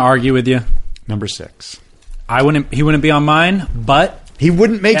 Not going to argue with you. Number 6. He wouldn't be on mine, but he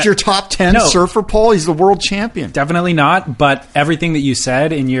wouldn't make your top 10 Surfer Poll. He's the world champion. Definitely not, but everything that you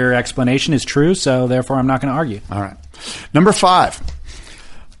said in your explanation is true, so therefore I'm not going to argue. All right. Number 5.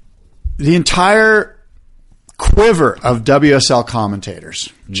 The entire quiver of WSL commentators.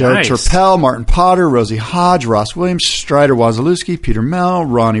 Jared Turpel, Martin Potter, Rosie Hodge, Ross Williams, Strider Wazalewski, Peter Mel,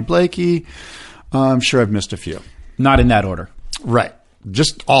 Ronnie Blakey. I'm sure I've missed a few. Not in that order. Right.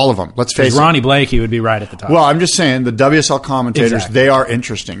 Just all of them. Let's face it. Ronnie Blakey would be right at the top. Well, I'm just saying the WSL commentators, They are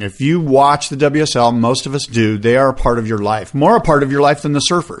interesting. If you watch the WSL, most of us do, they are a part of your life. More a part of your life than the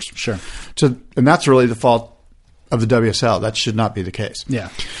surfers. Sure. And that's really the fault of the WSL. That should not be the case. Yeah.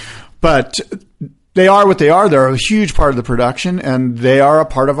 But they are what they are. They're a huge part of the production, and they are a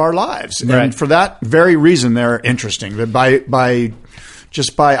part of our lives. Right. And for that very reason, they're interesting. By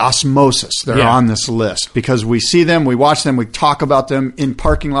osmosis, they're on this list because we see them, we watch them, we talk about them in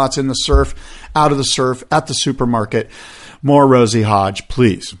parking lots, in the surf, out of the surf, at the supermarket. More Rosie Hodge,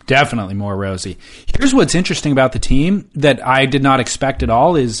 please. Definitely more Rosie. Here's what's interesting about the team that I did not expect at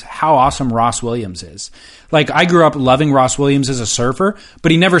all is how awesome Ross Williams is. Like, I grew up loving Ross Williams as a surfer,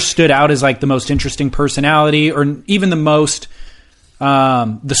 but he never stood out as like the most interesting personality or even the most,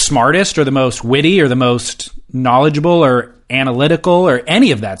 the smartest or the most witty or the most knowledgeable or analytical or any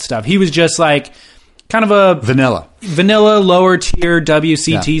of that stuff. He was just like kind of a vanilla, lower tier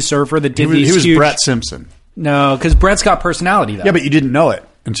WCT surfer that did these huge... He was huge... Brett Simpson. No, because Brett's got personality, though. Yeah, but you didn't know it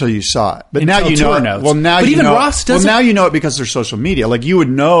until you saw it. But now you know it. Notes. Well, now but you even know. Ross doesn't. Well, now you know it because there's social media. Like you would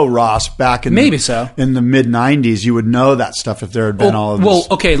know Ross back in maybe in the mid '90s. You would know that stuff if there had been all of this. Well,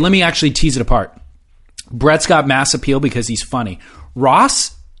 okay, let me actually tease it apart. Brett's got mass appeal because he's funny.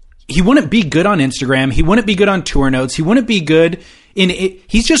 Ross, he wouldn't be good on Instagram. He wouldn't be good on tour notes. He wouldn't be good in it.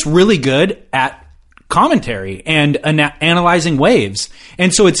 He's just really good at commentary and analyzing waves.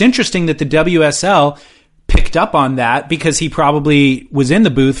 And so it's interesting that the WSL picked up on that because he probably was in the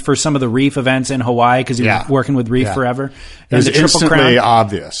booth for some of the Reef events in Hawaii because he was working with Reef forever. It was instantly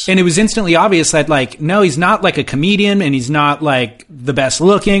obvious. And it was instantly obvious that, like, no, he's not like a comedian and he's not like the best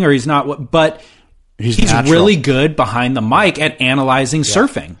looking or he's not, but he's really good behind the mic at analyzing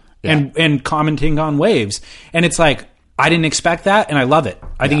surfing and commenting on waves. And it's like, I didn't expect that and I love it.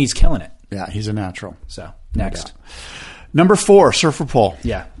 I think he's killing it. Yeah, he's a natural. So next, Number 4, surfer pole.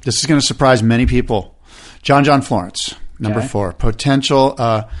 Yeah. This is going to surprise many people. John Florence, number 4.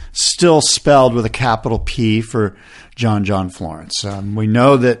 Potential, still spelled with a capital P for John Florence. We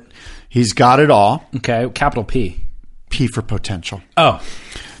know that he's got it all. Okay, capital P. P for potential. Oh,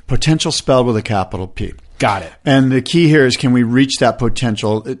 Potential spelled with a capital P. got it. And the key here is, can we reach that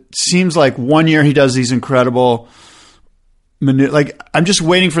potential? It seems like one year he does these incredible I'm just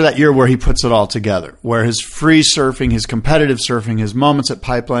waiting for that year where he puts it all together, where his free surfing, his competitive surfing, his moments at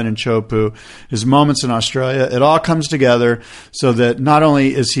Pipeline and Chopu, his moments in Australia, it all comes together so that not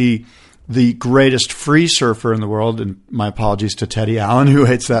only is he the greatest free surfer in the world, and my apologies to Teddy Allen, who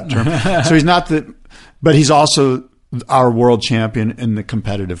hates that term. So he's not but he's also our world champion in the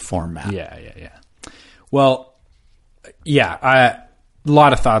competitive format. Yeah. Well, yeah, a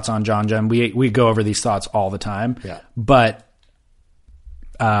lot of thoughts on John. We go over these thoughts all the time. Yeah. But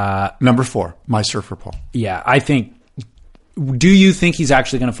number 4, my surfer pole. yeah, I think. Do you think he's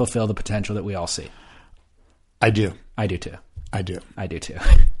actually going to fulfill the potential that we all see? I do. I do too. I do.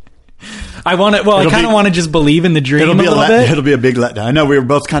 I want to. Well, I kind of want to just believe in the dream a little bit. It'll be a big letdown. I know we were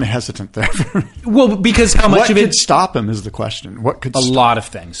both kind of hesitant there. Well, because how much what of it could stop him is the question. What could a stop? lot of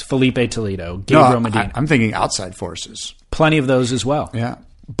things. Felipe Toledo, Gabriel Medina, I'm thinking outside forces. plenty of those as well. Yeah.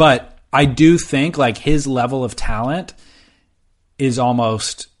 But I do think like his level of talent is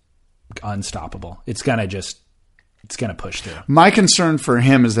almost unstoppable. It's gonna push through. My concern for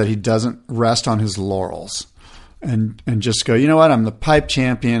him is that he doesn't rest on his laurels and just go, you know what? I'm the pipe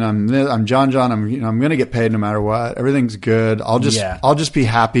champion. I'm John. I'm going to get paid no matter what. Everything's good. I'll just be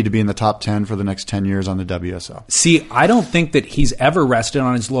happy to be in the top 10 for the next 10 years on the WSL. See, I don't think that he's ever rested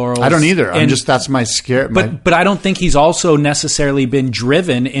on his laurels. I don't either. That's my scare. But I don't think he's also necessarily been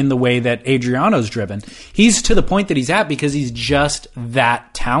driven in the way that Adriano's driven. He's to the point that he's at because he's just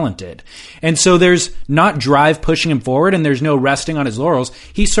that talented. And so there's not drive pushing him forward, and there's no resting on his laurels.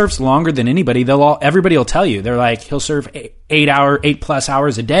 He surfs longer than anybody. Everybody will tell you. They're like, he'll surf 8+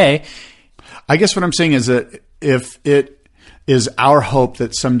 hours a day. I guess what I'm saying is that if it is our hope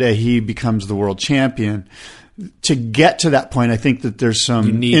that someday he becomes the world champion, to get to that point, I think that there's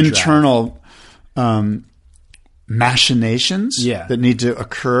some internal machinations that need to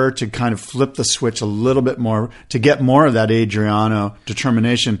occur to kind of flip the switch a little bit more, to get more of that Adriano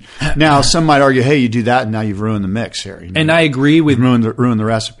determination. Now, some might argue, hey, you do that and now you've ruined the mix here. And I agree with ruined the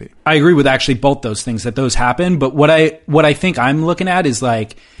recipe. I agree with actually both those things, that those happen. But what I think I'm looking at is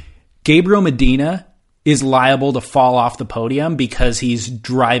like Gabriel Medina is liable to fall off the podium because he's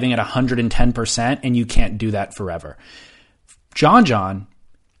driving at 110%, and you can't do that forever. John,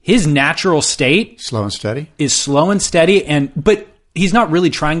 his natural state is slow and steady, but he's not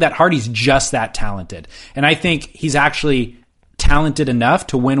really trying that hard. He's just that talented. And I think he's actually talented enough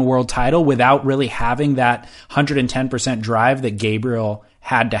to win a world title without really having that 110% drive that Gabriel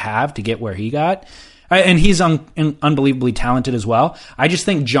had to have to get where he got. And he's unbelievably talented as well. I just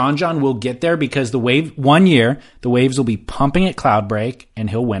think John will get there because one year, the waves will be pumping at Cloudbreak and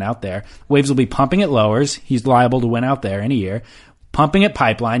he'll win out there. Waves will be pumping at Lowers. He's liable to win out there in a year. Pumping at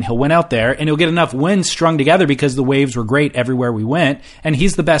Pipeline, he'll win out there, and he'll get enough wins strung together because the waves were great everywhere we went, and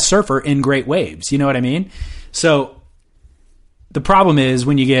he's the best surfer in great waves. You know what I mean? So the problem is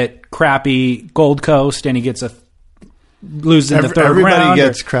when you get crappy Gold Coast and he gets loses in the third round. Everybody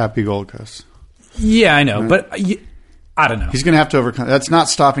gets crappy Gold Coast. Yeah, I know, but I don't know. He's going to have to overcome. That's not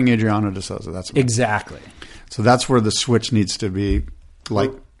stopping Adriano de Souza. That's exactly. So that's where the switch needs to be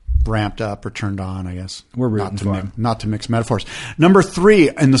ramped up or turned on, I guess. We're rooting for him. Not to mix metaphors. Number 3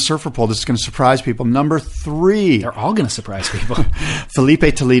 in the surfer poll. This is going to surprise people. Number 3. They're all going to surprise people.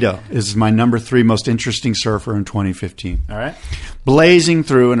 Felipe Toledo is my number 3 most interesting surfer in 2015. All right. Blazing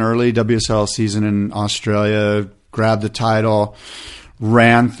through an early WSL season in Australia, grabbed the title,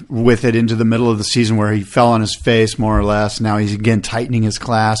 ran with it into the middle of the season where he fell on his face more or less. Now he's again tightening his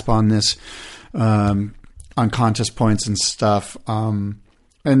clasp on this, on contest points and stuff.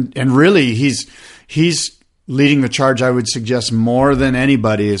 And really, he's leading the charge, I would suggest, more than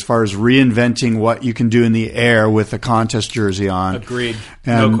anybody as far as reinventing what you can do in the air with a contest jersey on. Agreed.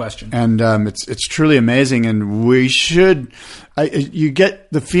 No question. And it's truly amazing. And we should you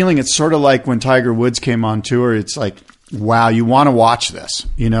get the feeling it's sort of like when Tiger Woods came on tour. It's like, wow, you want to watch this.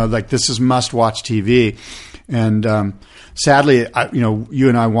 You know, like this is must-watch TV. And sadly, you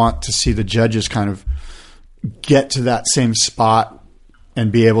and I want to see the judges kind of get to that same spot and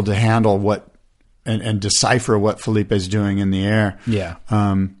be able to handle and decipher what Felipe's doing in the air. Yeah.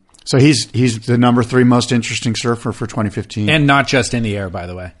 So he's the number 3 most interesting surfer for 2015. And not just in the air, by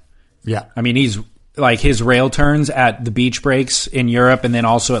the way. Yeah. I mean, he's like his rail turns at the beach breaks in Europe and then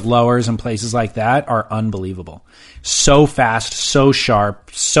also at lowers and places like that are unbelievable. So fast, so sharp,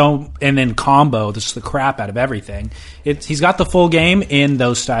 and then combo just the crap out of everything. He's got the full game in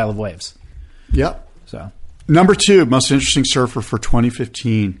those style of waves. Yep. So number 2, most interesting surfer for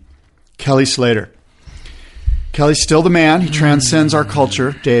 2015, Kelly Slater. Kelly's still the man. He transcends our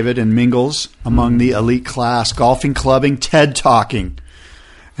culture, David, and mingles among the elite class, golfing, clubbing, TED talking,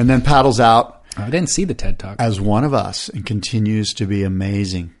 and then paddles out. I didn't see the TED Talk. As one of us and continues to be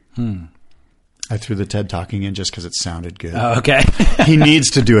amazing. I threw the TED talking in just because it sounded good. Oh, okay. He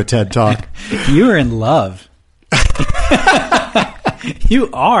needs to do a TED Talk. You are in love. You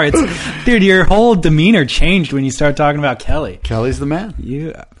are. Dude, your whole demeanor changed when you start talking about Kelly. Kelly's the man.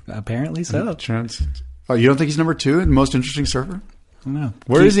 You apparently so. Oh, you don't think he's number 2 and most interesting surfer? No.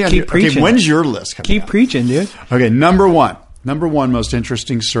 Where is he? Keep preaching. Okay, when's your list coming Keep out? preaching, dude. Okay, number 1. Number 1 most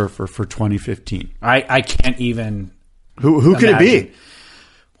interesting surfer for 2015. I can't even. Who could it be?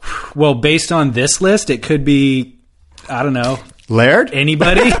 Well, based on this list, it could be, I don't know. Laird?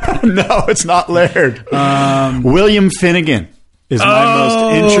 Anybody? No, it's not Laird. William Finnegan is my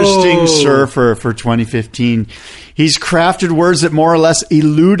most interesting surfer for 2015. He's crafted words that more or less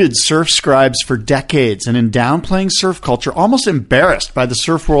eluded surf scribes for decades, and in downplaying surf culture, almost embarrassed by the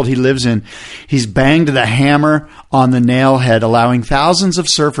surf world he lives in, he's banged the hammer on the nail head, allowing thousands of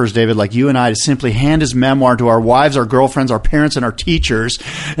surfers, David, like you and I, to simply hand his memoir to our wives, our girlfriends, our parents, and our teachers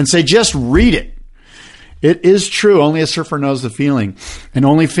and say, just read it. It is true. Only a surfer knows the feeling. And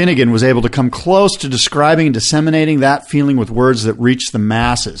only Finnegan was able to come close to describing and disseminating that feeling with words that reach the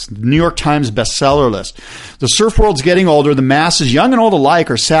masses. The New York Times bestseller list. The surf world's getting older. The masses, young and old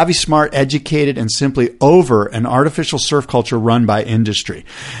alike, are savvy, smart, educated, and simply over an artificial surf culture run by industry.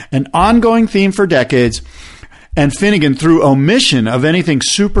 An ongoing theme for decades. And Finnegan, through omission of anything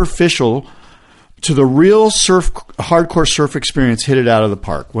superficial to the real hardcore surf experience, hit it out of the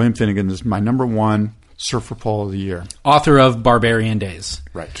park. William Finnegan is my number 1 surfer poll of the year. Author of Barbarian Days.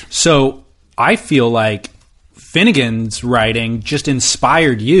 Right. So I feel like Finnegan's writing just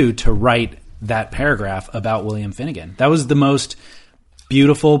inspired you to write that paragraph about William Finnegan. That was the most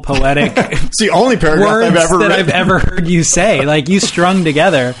beautiful, poetic it's the only paragraph words I've ever heard you say. Like, you strung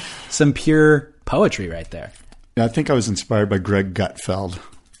together some pure poetry right there. Yeah, I think I was inspired by Greg Gutfeld.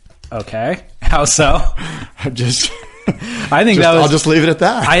 Okay. How so? I think I'll just leave it at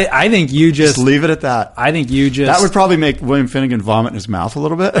that. I think you just leave it at that. I think you just... That would probably make William Finnegan vomit in his mouth a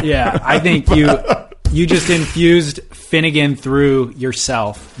little bit. Yeah, I think you just infused Finnegan through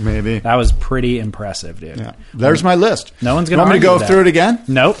yourself. Maybe. That was pretty impressive, dude. Yeah. There's my list. No one's going to argue with that. Want me to go through it again?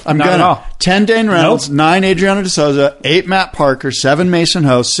 Nope, I'm not gonna. at all. 10 Dane Reynolds, 9 Adriana De Souza, 8 Matt Parker, 7 Mason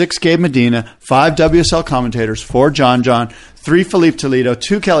Ho, 6 Gabe Medina, 5 WSL commentators, 4 John, 3 Felipe Toledo,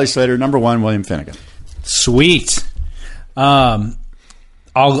 2 Kelly Slater, number 1 William Finnegan. Sweet. I'll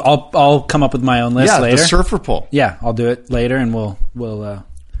come up with my own list later. The surfer poll. Yeah, I'll do it later, and we'll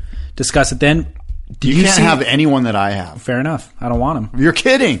discuss it then. You can't have anyone that I have. Fair enough. I don't want them. You're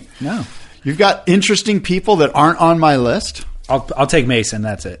kidding. No. You've got interesting people that aren't on my list. I'll take Mason.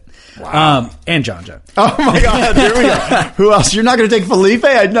 That's it. Wow. And John. Oh my God! Here we go. Who else? You're not going to take Felipe?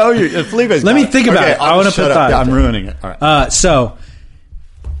 I know you. Felipe's. Let me think about it. I want to put thought. I'm ruining it. All right. So,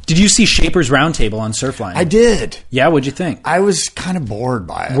 did you see Shaper's Roundtable on Surfline? I did. Yeah. What'd you think? I was kind of bored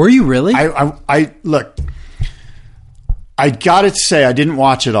by it. Were you really? I look. I got to say, I didn't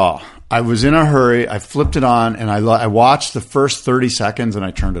watch it all. I was in a hurry. I flipped it on, and I watched the first 30 seconds, and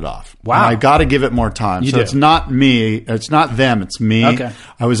I turned it off. Wow. And I got to give it more time. So it's not me. It's not them. It's me. Okay.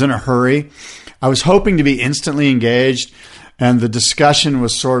 I was in a hurry. I was hoping to be instantly engaged, and the discussion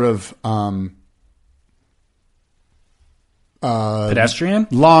was sort of pedestrian,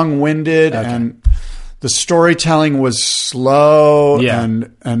 long-winded, and the storytelling was slow,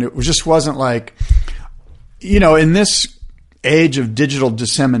 and it just wasn't like, in this age of digital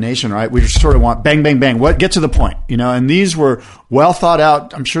dissemination, right? We just sort of want bang, bang, bang. What? Get to the point, And these were well thought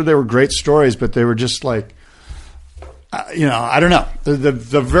out. I'm sure they were great stories, but they were just like, I don't know.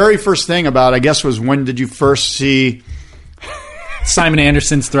 The very first thing about, I guess, was when did you first see Simon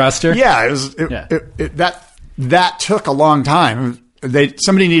Anderson's thruster? Yeah, that took a long time.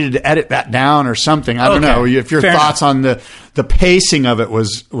 Somebody needed to edit that down or something. I don't know if your thoughts on the pacing of it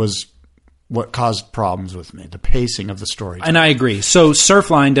was what caused problems with me, the pacing of the story. And I agree. So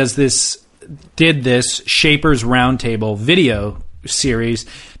Surfline did this Shaper's Roundtable video series.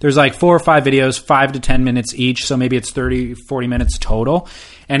 There's like 4 or 5 videos, 5 to 10 minutes each. So maybe it's 30, 40 minutes total.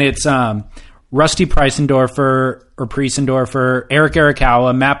 And it's Rusty Preisendorfer, Eric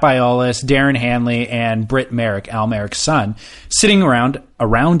Arakawa, Matt Biolis, Darren Hanley, and Britt Merrick, Al Merrick's son, sitting around a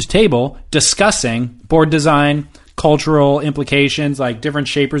round table discussing board design, cultural implications, like different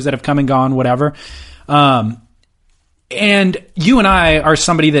shapers that have come and gone, whatever. And you and I are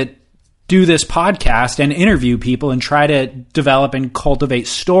somebody that do this podcast and interview people and try to develop and cultivate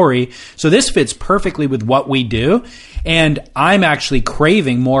story. So this fits perfectly with what we do. And I'm actually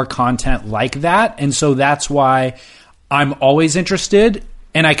craving more content like that. And so that's why I'm always interested.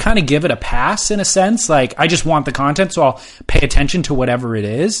 And I kind of give it a pass in a sense. Like, I just want the content, so I'll pay attention to whatever it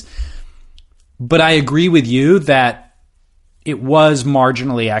is. But I agree with you that it was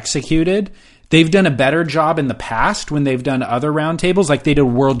marginally executed. They've done a better job in the past when they've done other roundtables, like they did a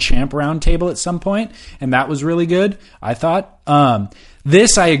World Champ roundtable at some point, and that was really good, I thought.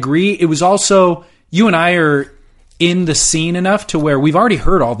 This, I agree. It was also, you and I are in the scene enough to where we've already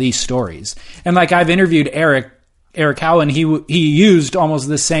heard all these stories. And like, I've interviewed Eric Howe, and he used almost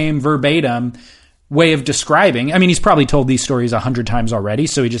the same verbatim way of describing. I mean, he's probably told these stories 100 times already,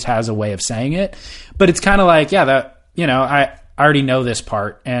 so he just has a way of saying it. But it's kind of like, yeah, that, you know, I already know this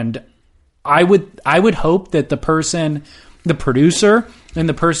part, and I would hope that the producer and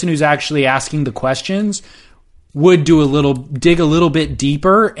the person who's actually asking the questions would dig a little bit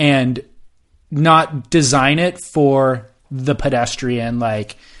deeper and not design it for the pedestrian,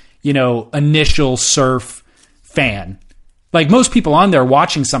 like, you know, initial surf fan. Like, most people on there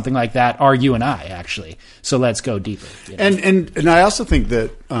watching something like that are you and I, actually. So let's go deeper. You know? And I also think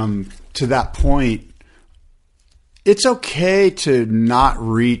that to that point, it's okay to not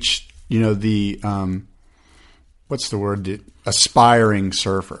reach, you know, the what's the word? The aspiring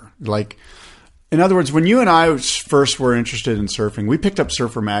surfer. Like, in other words, when you and I first were interested in surfing, we picked up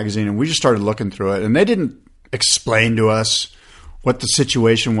Surfer Magazine and we just started looking through it, and they didn't explain to us what the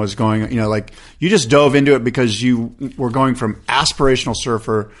situation was going. You know, like, you just dove into it because you were going from aspirational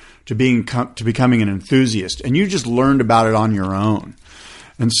surfer to becoming an enthusiast, and you just learned about it on your own.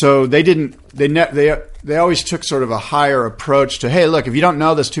 And so they always took sort of a higher approach to, hey, look, if you don't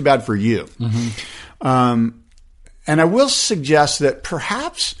know this, too bad for you. Mm-hmm. And I will suggest that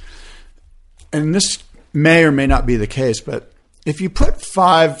perhaps, and this may or may not be the case, but if you put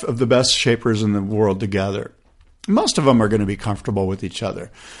 5 of the best shapers in the world together, most of them are going to be comfortable with each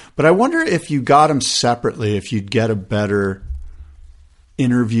other. But I wonder if you got them separately, if you'd get a better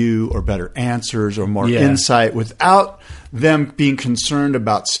interview or better answers or more insight without them being concerned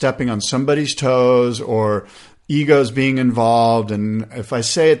about stepping on somebody's toes or egos being involved. And if I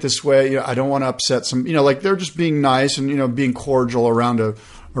say it this way, you know, I don't want to upset some, you know, like, they're just being nice and, you know, being cordial around a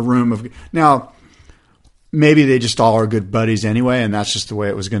room of, now maybe they just all are good buddies anyway, and that's just the way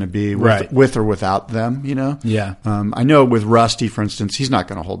it was going to be with or without them, you know? Yeah. I know with Rusty, for instance, he's not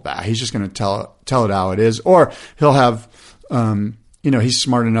going to hold back. He's just going to tell it how it is, or he'll have, you know, he's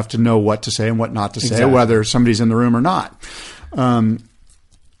smart enough to know what to say and what not to say, whether somebody's in the room or not.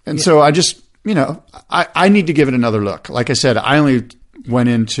 So I just, you know, I need to give it another look. Like I said, I only went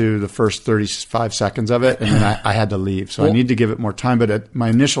into the first 35 seconds of it, and then I had to leave. So I need to give it more time. But my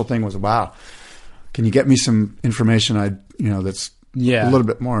initial thing was, wow, can you get me some information that's a little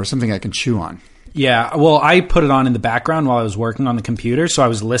bit more, or something I can chew on? Yeah, well, I put it on in the background while I was working on the computer, so I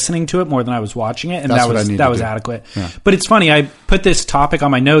was listening to it more than I was watching it, and that was adequate. Yeah. But it's funny, I put this topic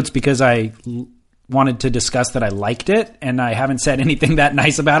on my notes because I wanted to discuss that I liked it, and I haven't said anything that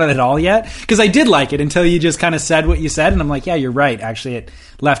nice about it at all yet, because I did like it until you just kind of said what you said, and I'm like, yeah, you're right. Actually, it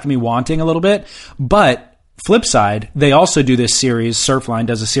left me wanting a little bit. But flip side, they also do this series, Surfline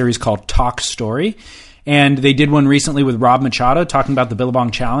does a series called Talk Story. And they did one recently with Rob Machado talking about the Billabong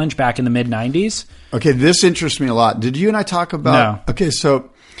Challenge back in the mid-'90s. Okay, this interests me a lot. Did you and I talk about... No. Okay,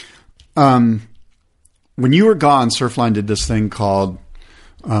 so when you were gone, Surfline did this thing called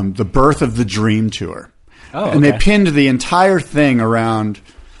the Birth of the Dream Tour. Oh, okay. And they pinned the entire thing around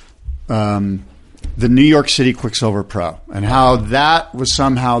the New York City Quicksilver Pro and how that was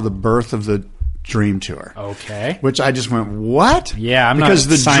somehow the birth of the Dream Tour. Okay. Which I just went, what? Yeah, I'm because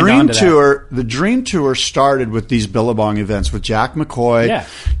not signed on to that. The Dream Tour started with these Billabong events with Jack McCoy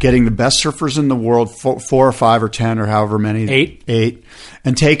getting the best surfers in the world, 4 or 5 or 10 or however many. 8.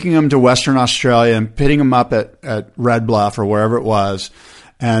 And taking them to Western Australia and pitting them up at Red Bluff or wherever it was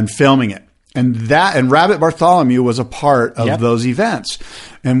and filming it. And Rabbit Bartholomew was a part of those events.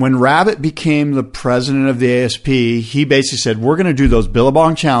 And when Rabbit became the president of the ASP, he basically said, we're going to do those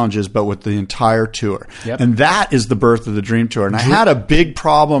Billabong challenges, but with the entire tour. Yep. And that is the birth of the Dream Tour. And I had a big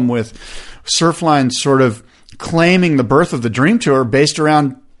problem with Surfline sort of claiming the birth of the Dream Tour based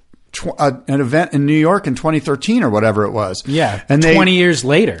around an event in New York in 2013 or whatever it was. Yeah, and 20 years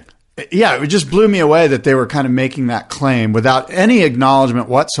later. it just blew me away that they were kind of making that claim without any acknowledgement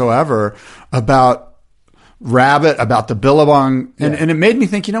whatsoever about Rabbit, about the Billabong. And it made me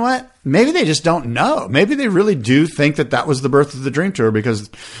think, you know what? Maybe they just don't know. Maybe they really do think that was the birth of the Dream Tour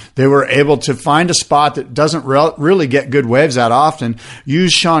because they were able to find a spot that doesn't really get good waves that often,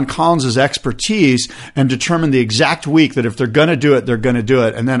 use Sean Collins' expertise, and determine the exact week that if they're going to do it, they're going to do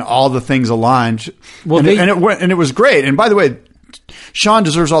it. And then all the things aligned. Well, and it was great. And by the way, Sean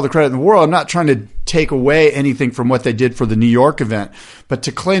deserves all the credit in the world. I'm not trying to take away anything from what they did for the New York event, but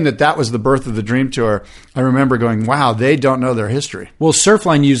to claim that was the birth of the Dream Tour, I remember going, wow, they don't know their history. Well,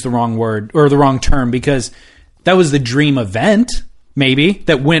 Surfline used the wrong word or the wrong term because that was the dream event, maybe,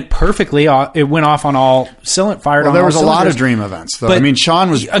 that went perfectly. It went off on all cylinders. Well, there was a lot of dream events, though. But, I mean, Sean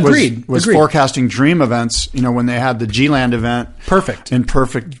was agreed. forecasting dream events, when they had the G-Land event. Perfect. In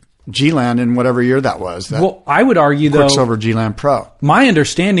perfect G-Land in whatever year that was. Well, I would argue, though, Quicksilver G-Land Pro. My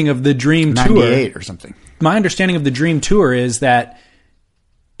understanding of the Dream Tour, 98 or something. My understanding of the Dream Tour is that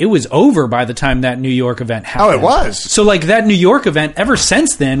it was over by the time that New York event happened. Oh, it was. So, that New York event, ever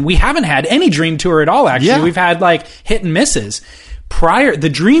since then, we haven't had any Dream Tour at all, actually. Yeah. We've had, hit and misses. The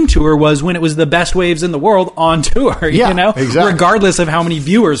Dream Tour was when it was the best waves in the world on tour, exactly. Regardless of how many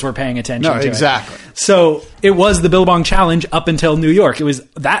viewers were paying attention to exactly. it. So it was the Billabong Challenge up until New York. It was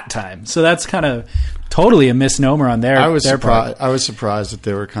that time. So that's kind of totally a misnomer on their part. I was surprised that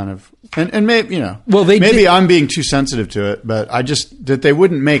they were kind of, and maybe, maybe I'm being too sensitive to it, but that they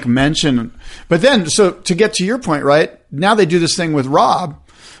wouldn't make mention. But then, so to get to your point, right, now they do this thing with Rob,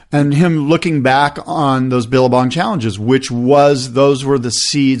 and him looking back on those Billabong challenges, those were the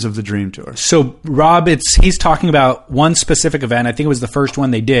seeds of the Dream Tour. So Rob, he's talking about one specific event. I think it was the first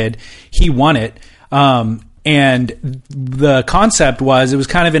one they did. He won it. And the concept it was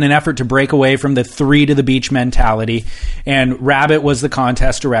kind of in an effort to break away from the 3 to the beach mentality. And Rabbit was the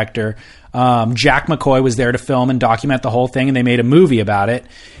contest director. Jack McCoy was there to film and document the whole thing, and they made a movie about it.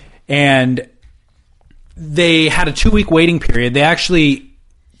 And they had a 2-week waiting period. They actually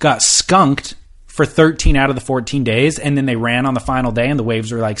got skunked for 13 out of the 14 days, and then they ran on the final day, and the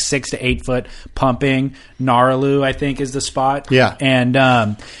waves were 6 to 8 foot pumping. Naraloo, I think, is the spot. Yeah.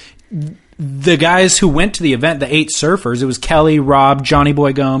 And the guys who went to the event, the 8 surfers, it was Kelly, Rob, Johnny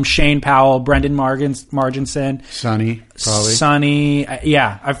Boy Gomes, Shane Powell, Brendan Marginson. Sonny, probably. Sonny,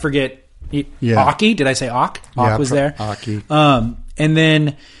 I forget. Yeah. Aki, did I say Ak? Ak was there. Aki. And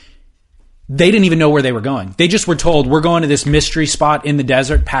then they didn't even know where they were going. They just were told, we're going to this mystery spot in the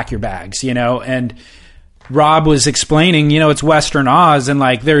desert, pack your bags, and Rob was explaining, it's Western Oz, and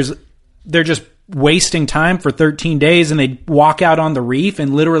they're just wasting time for 13 days, and they'd walk out on the reef,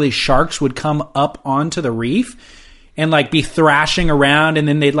 and literally sharks would come up onto the reef and be thrashing around, and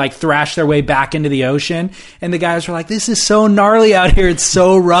then they'd thrash their way back into the ocean. And the guys were like, this is so gnarly out here. It's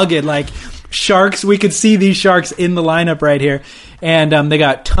so rugged. Sharks, we could see these sharks in the lineup right here. And they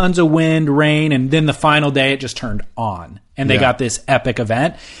got tons of wind, rain, and then the final day it just turned on. And they got this epic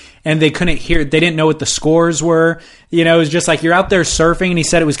event. And they didn't know what the scores were. It was just you're out there surfing, and he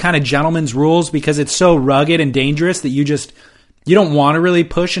said it was kind of gentleman's rules because it's so rugged and dangerous that you don't want to really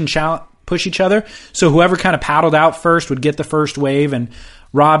push each other. So whoever kind of paddled out first would get the first wave, and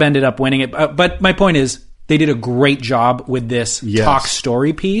Rob ended up winning it. But my point is, they did a great job with this talk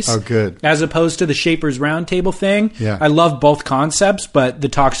story piece. Oh, good. As opposed to the Shapers Roundtable thing. Yeah. I love both concepts, but the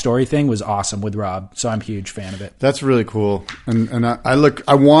talk story thing was awesome with Rob. So I'm a huge fan of it. That's really cool. And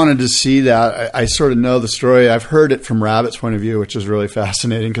I wanted to see that. I sort of know the story. I've heard it from Rabbit's point of view, which is really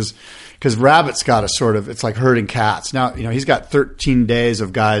fascinating because Rabbit's got it's like herding cats. Now, he's got 13 days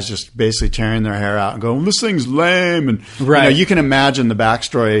of guys just basically tearing their hair out and going, this thing's lame. And you can imagine the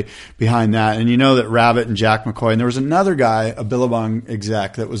backstory behind that. And that Rabbit and Jack McCoy, and there was another guy, a Billabong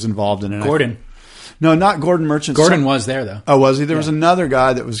exec, that was involved in it. Gordon. No, not Gordon Merchant. Gordon was there, though. Oh, was he? There was another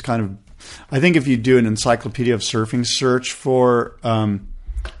guy that was kind of, I think if you do an Encyclopedia of Surfing search for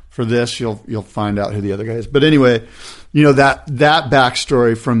this, you'll find out who the other guy is. But anyway, that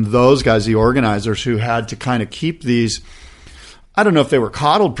backstory from those guys, the organizers, who had to kind of keep these, I don't know if they were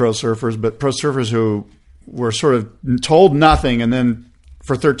coddled pro surfers, but pro surfers who were sort of told nothing and then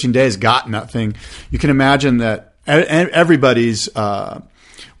for 13 days got nothing. You can imagine that everybody's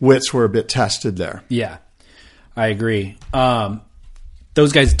wits were a bit tested there. Yeah, I agree.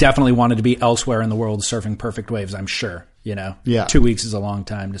 Those guys definitely wanted to be elsewhere in the world surfing perfect waves, I'm sure. Yeah. 2 weeks is a long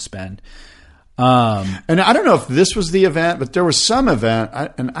time to spend. And I don't know if this was the event, but there was some event,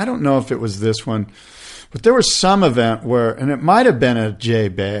 and I don't know if it was this one, but there was some event where, and it might have been at J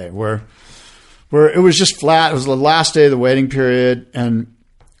Bay, where it was just flat. It was the last day of the waiting period, and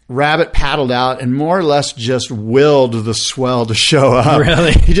Rabbit paddled out and more or less just willed the swell to show up.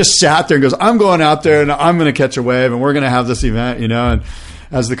 Really? He just sat there and goes, I'm going out there and I'm going to catch a wave and we're going to have this event, and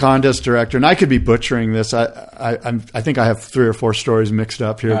as the contest director, and I could be butchering this. I think I have 3 or 4 stories mixed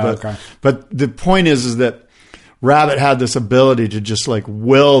up here, but the point is that Rabbit had this ability to just like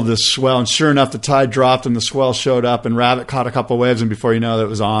will this swell, and sure enough, the tide dropped and the swell showed up, and Rabbit caught a couple waves, and before you know it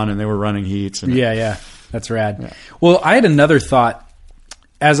was on, and they were running heats. And yeah, that's rad. Yeah. Well, I had another thought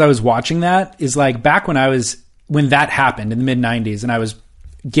as I was watching that, is like back when that happened in the mid 90s, and I was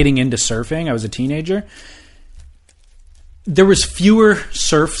getting into surfing, I was a teenager. There was fewer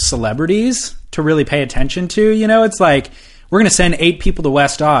surf celebrities to really pay attention to. It's like, we're going to send 8 people to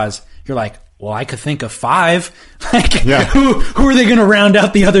West Oz. You're like, well, I could think of 5. Like, who are they going to round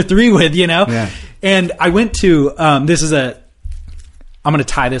out the other 3 with, Yeah. And I went to, I'm going to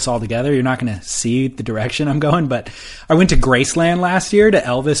tie this all together. You're not going to see the direction I'm going, but I went to Graceland last year to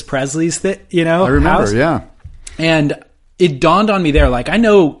Elvis Presley's, I remember, house. Yeah. And it dawned on me there, like, I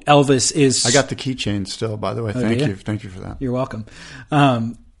know Elvis is... I got the keychain still, by the way. Thank you. Thank you for that. You're welcome.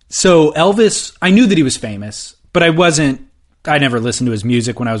 So Elvis, I knew that he was famous, but I never listened to his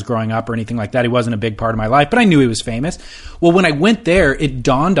music when I was growing up or anything like that. He wasn't a big part of my life, but I knew he was famous. Well, when I went there, it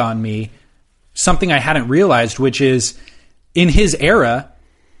dawned on me something I hadn't realized, which is in his era,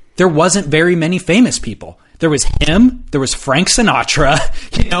 there wasn't very many famous people. There was him, there was Frank Sinatra,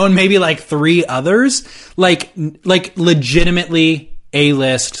 and maybe like 3 others, like legitimately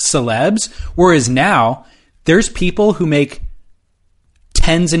A-list celebs. Whereas now, there's people who make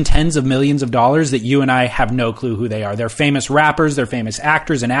tens and tens of millions of dollars that you and I have no clue who they are. They're famous rappers, they're famous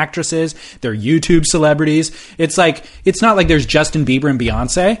actors and actresses, they're YouTube celebrities. It's not like there's Justin Bieber and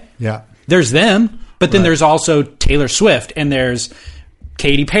Beyonce. Yeah. There's them, but then there's also Taylor Swift, and there's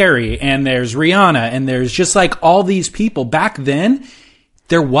Katy Perry, and there's Rihanna, and there's just like all these people. Back then,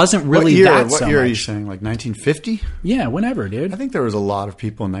 there wasn't really that so much. What year are you saying? Like 1950? Yeah, whenever, dude. I think there was a lot of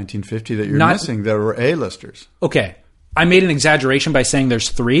people in 1950 that you're missing that were A-listers. Okay. I made an exaggeration by saying there's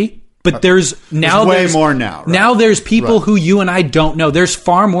 3, but there's way more now. Right? Now there's people who you and I don't know. There's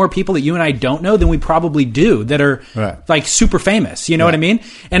far more people that you and I don't know than we probably do that are like super famous. You know what I mean?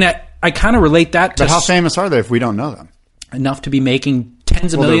 And I kind of relate that to... But how famous are they if we don't know them? Enough to be making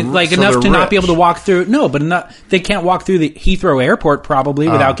tens of millions, enough to not be able to walk through. No, but they can't walk through the Heathrow airport probably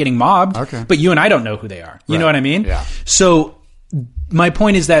without getting mobbed. Okay. But you and I don't know who they are. You know what I mean? Yeah. So my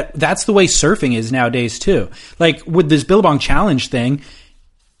point is that that's the way surfing is nowadays too. Like with this Billabong Challenge thing,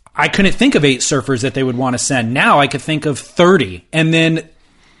 I couldn't think of 8 surfers that they would want to send. Now I could think of 30, and then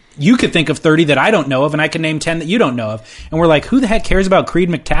you could think of 30 that I don't know of, and I can name 10 that you don't know of. And we're like, who the heck cares about Creed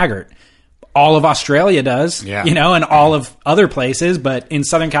McTaggart? All of Australia does, and all of other places, but in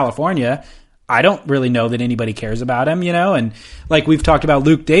Southern California, I don't really know that anybody cares about him, and like we've talked about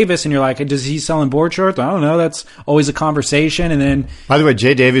Luke Davis, and you're like, does he selling board shorts? I don't know. That's always a conversation. And then, by the way,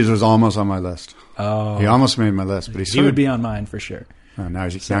 Jay Davies was almost on my list. Oh, he almost made my list, but he would be on mine for sure. Oh, now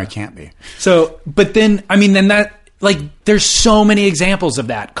he can't be. So, but then, then that, like, there's so many examples of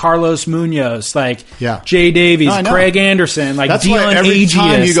that. Carlos Munoz, Jay Davies, Craig Anderson, like that's Dion why every Agius,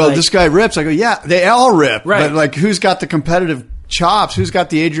 time you go, this guy rips, I go, yeah, they all rip. Right. But like, who's got the competitive chops? Who's got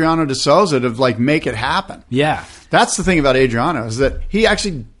the Adriano de Souza to like make it happen? Yeah. That's the thing about Adriano, is that he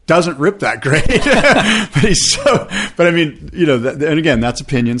actually doesn't rip that great. But I mean, and again, that's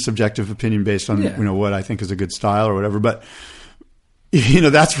opinion, subjective opinion based on, what I think is a good style or whatever. But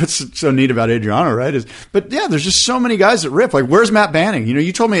that's what's so neat about Adriano, right? But yeah, there's just so many guys that rip. Like, where's Matt Banning?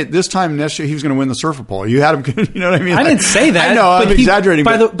 You told me at this time next year he was going to win the Surfer Pole. You had him, you know what I mean? I didn't say that. I know, I'm exaggerating.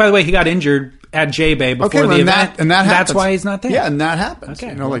 By the way, he got injured at J-Bay before the event. And that happens. That's why he's not there. Yeah, and that happens.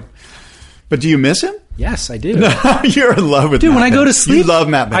 Okay. But do you miss him? Yes, I do. You're in love with Matt When I go to sleep. You love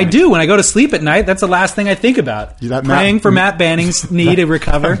Matt Banning. I do. When I go to sleep at night, that's the last thing I think about. Praying for Matt Banning's knee to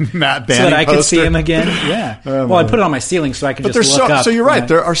recover. Matt Banning so that I could poster. see him again. Yeah. Well, I put it on my ceiling so I can just look up. So you're right.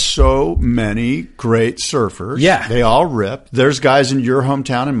 There are so many great surfers. Yeah. They all rip. There's guys in your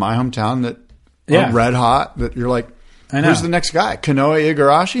hometown and my hometown that are red hot, that you're like, who's the next guy? Kanoa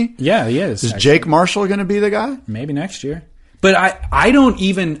Igarashi? Yeah, he is. Is Jake Marshall going to be the guy? Maybe next year. But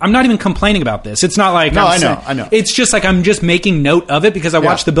I'm not even complaining about this. It's not like... No, I know. It's just like I'm just making note of it because I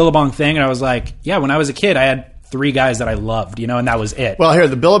watched the Billabong thing and I was like, yeah, when I was a kid, I had 3 guys that I loved, and that was it. Well, here,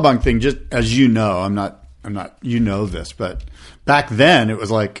 the Billabong thing, just as you know, I'm not, this, but back then it was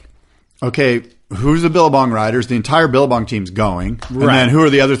like, okay, who's the Billabong riders? The entire Billabong team's going. And then who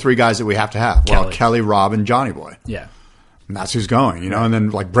are the other 3 guys that we have to have? Kelly. Well, Kelly, Rob, and Johnny Boy. Yeah. And that's who's going, And then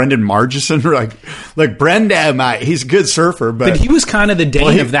like Brendan Margison, like Brendan, he's a good surfer, but he was kind of the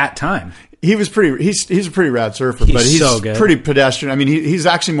Dane of that time. he was pretty. He's a pretty rad surfer, but he's so good. Pretty pedestrian. I mean, he's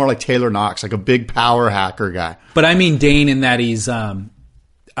actually more like Taylor Knox, like a big power hacker guy. But I mean Dane in that he's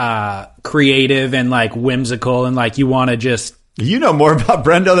creative and like whimsical, and like you want to just. You know more about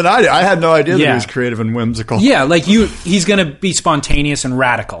Brendo than I do. I had no idea that he was creative and whimsical. Yeah, like he's going to be spontaneous and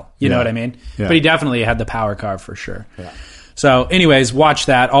radical. You know what I mean? Yeah. But he definitely had the power car for sure. Yeah. So anyways, watch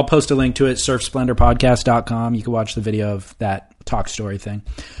that. I'll post a link to it, surfsplendorpodcast.com. You can watch the video of that talk story thing.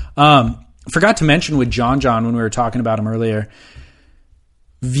 Forgot to mention with John when we were talking about him earlier,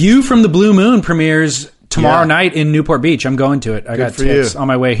 View from the Blue Moon premieres tomorrow night in Newport Beach. I'm going to it. I got tickets on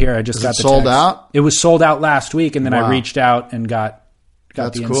my way here. I just got the sold text. out? It was sold out last week, and then I reached out and got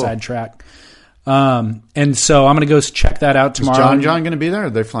the inside track. And so I'm going to go check that out tomorrow. Is John going to be there? Are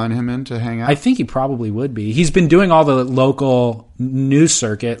they flying him in to hang out? I think he probably would be. He's been doing all the local news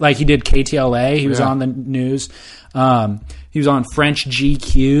circuit. Like he did KTLA. He was on the news. He was on French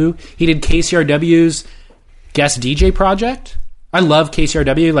GQ. He did KCRW's guest DJ project. I love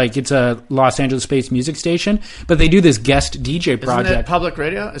KCRW. Like it's a Los Angeles-based music station, but they do this guest DJ project. Isn't it public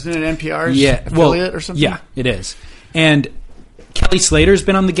radio? Isn't it NPR's affiliate or something? Yeah, it is. And Kelly Slater's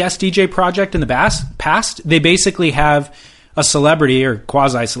been on the guest DJ project in the past. They basically have a celebrity, or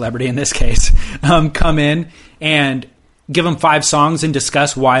quasi-celebrity in this case, come in and give them 5 songs and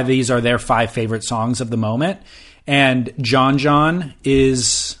discuss why these are their 5 favorite songs of the moment. And John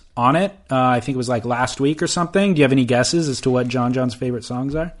is on it. I think it was like last week or something. Do you have any guesses as to what John's favorite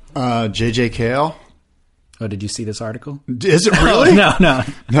songs are? JJ Cale. Oh, did you see this article? Is it really? No.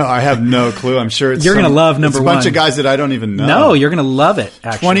 No, I have no clue. I'm sure it's you're going to love number one. It's a bunch of guys that I don't even know. No, you're going to love it,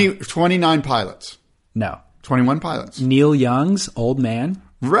 actually. 29 pilots. No. 21 pilots. Neil Young's Old Man.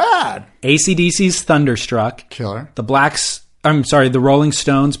 Rad. AC/DC's Thunderstruck. Killer. The Rolling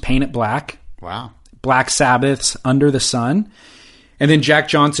Stones' Paint It Black. Wow. Black Sabbath's Under the Sun. And then Jack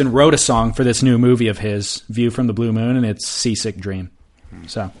Johnson wrote a song for this new movie of his, View from the Blue Moon, and it's Seasick Dream.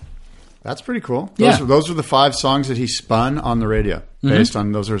 So that's pretty cool. Yeah. Those were the 5 songs that he spun on the radio based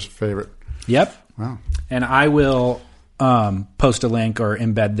on those are his favorite. Yep. Wow. And I will post a link or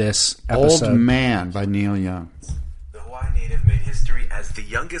embed this episode. Old Man by Neil Young. The Hawaii native made history as the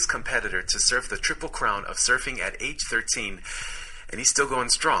youngest competitor to surf the Triple Crown of surfing at age 13, and he's still going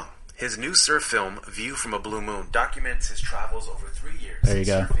strong. His new surf film, View from a Blue Moon, documents his travels over 3 years. There you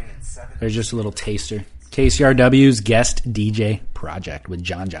go. There's just a little taster. KCRW's guest DJ project with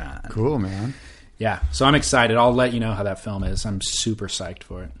John. Cool, man. Yeah, so I'm excited. I'll let you know how that film is. I'm super psyched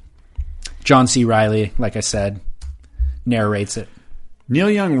for it. John C. Reilly, like I said, narrates it. Neil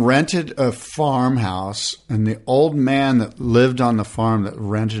Young rented a farmhouse, and the old man that lived on the farm that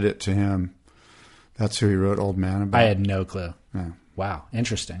rented it to him, that's who he wrote Old Man about. I had no clue. Yeah. Wow,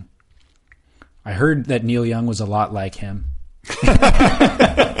 interesting. I heard that Neil Young was a lot like him. He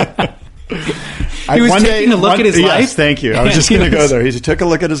was taking a look at his life. Yes, thank you. I was just going to go there. He took a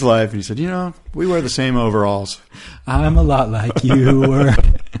look at his life, and he said, we wear the same overalls. I'm a lot like you were.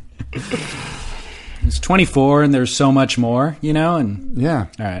 It's 24, and there's so much more, and... Yeah.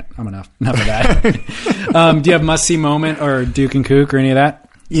 All right, I'm enough of that. Do you have must-see moment or Duke and Kook or any of that?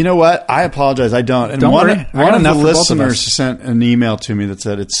 You know what? I apologize. I don't. And don't worry. One of the listeners sent an email to me that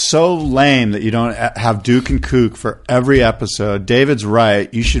said, it's so lame that you don't have Duke and Kook for every episode. David's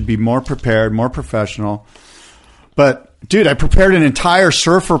right. You should be more prepared, more professional. But, dude, I prepared an entire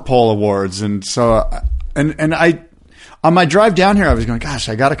Surfer Poll Awards. And so, and I, on my drive down here, I was going, gosh,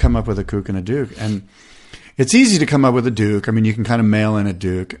 I got to come up with a Kook and a Duke. And it's easy to come up with a Duke. I mean, you can kind of mail in a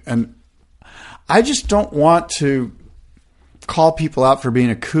Duke. And I just don't want to call people out for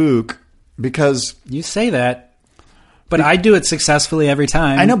being a kook because you say that, but I do it successfully every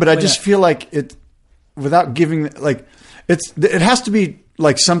time. I know, but I just feel like it without giving it has to be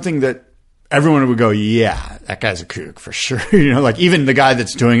like something that everyone would go, yeah, that guy's a kook for sure. Like even the guy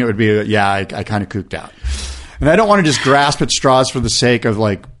that's doing it would be, yeah, I kind of kooked out. And I don't want to just grasp at straws for the sake of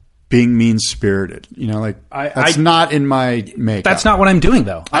like being mean-spirited, that's not in my makeup. That's not what I'm doing,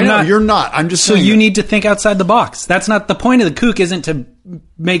 though. You're not. I'm just saying. So you need to think outside the box. That's not the point of the kook. Isn't to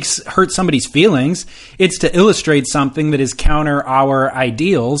hurt somebody's feelings. It's to illustrate something that is counter our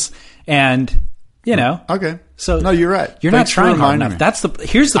ideals, and Okay. So no, you're right. You're not trying hard enough.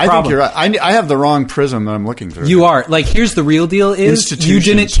 Here's the problem. I think you're right. I have the wrong prism that I'm looking through. You are. Like, here's the real deal is you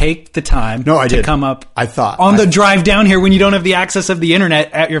didn't take the time to come up on the drive down here when you don't have the access of the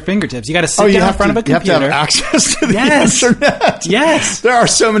internet at your fingertips. You got to sit down in front of a computer. You have to have access to the internet. Yes. There are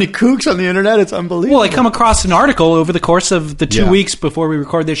so many kooks on the internet. It's unbelievable. Well, I come across an article over the course of the 2 weeks before we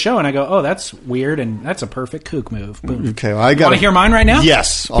record this show, and I go, oh, that's weird, and that's a perfect kook move. Boom. Okay. Well, want to hear mine right now?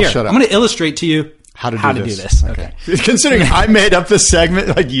 Yes. I'll shut up. I'm going to illustrate to you How to do this. Okay. Considering I made up this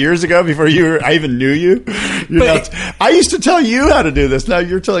segment like years ago before I even knew you. I used to tell you how to do this. Now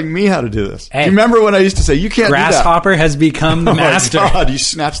you're telling me how to do this. Hey, do you remember when I used to say, you can't do that? Grasshopper has become the master. Oh my God, you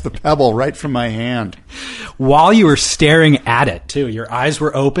snatched the pebble right from my hand. While you were staring at it, too. Your eyes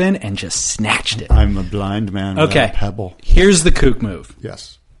were open and just snatched it. I'm a blind man with a pebble. Here's the kook move.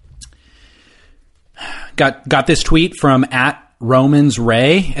 Yes. Got this tweet from @Romans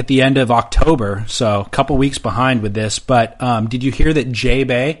Ray at the end of October, so a couple weeks behind with this. But did you hear that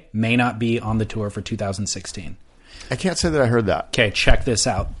J-Bay may not be on the tour for 2016? I can't say that I heard that. Okay, check this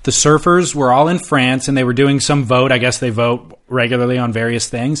out. The surfers were all in France, and they were doing some vote. I guess they vote regularly on various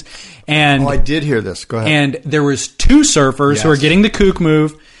things. And I did hear this. Go ahead. And there was 2 surfers who are getting the kook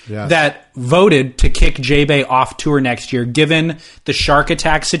move that voted to kick J-Bay off tour next year, given the shark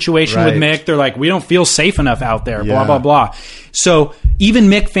attack situation with Mick. They're like, we don't feel safe enough out there, blah, blah, blah. So even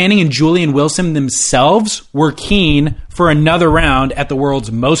Mick Fanning and Julian Wilson themselves were keen for another round at the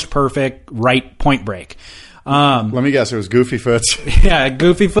world's most perfect right point break. Let me guess, it was Goofy Foots. Yeah,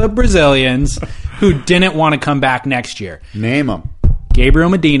 Goofy Foot Brazilians who didn't want to come back next year. Name them. Gabriel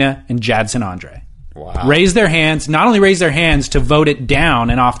Medina and Jadson Andre. Wow. Raised their hands, not only raised their hands to vote it down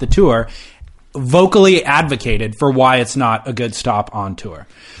and off the tour, vocally advocated for why it's not a good stop on tour.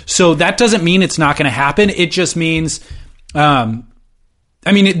 So that doesn't mean it's not going to happen. It just means, the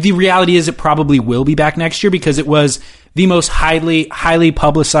reality is it probably will be back next year because it was the most highly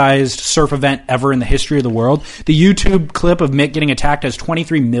publicized surf event ever in the history of the world. The YouTube clip of Mick getting attacked has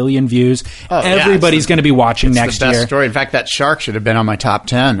 23 million views. Everybody's going to be watching next year. It's the best year. story. In fact, that shark should have been on my top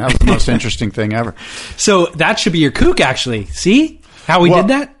 10. That was the most interesting thing ever. So that should be your kook, actually. See how we did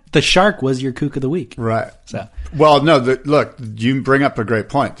that? The shark was your kook of the week. Right. So. Well, no, look, you bring up a great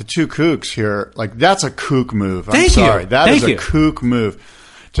point. The 2 kooks here, like, that's a kook move. Thank you. That is a kook move.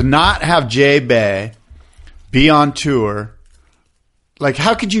 To not have J-Bay be on tour, like,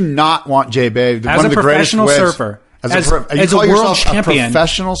 how could you not want J-Bay? As one a of the professional greatest surfer. As a world champion. A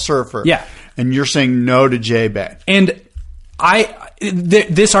professional surfer. Yeah. And you're saying no to J-Bay. And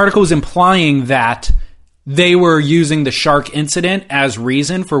this article is implying that they were using the shark incident as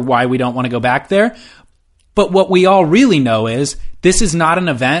reason for why we don't want to go back there. But what we all really know is this is not an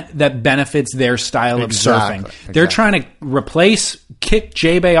event that benefits their style of surfing. They're trying to kick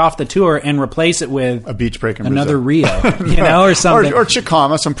J-Bay off the tour and replace it with a beach break in another Brazil. Rio, or something. Or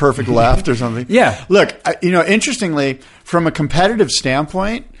Chicama, some perfect left or something. Yeah. Look, interestingly, from a competitive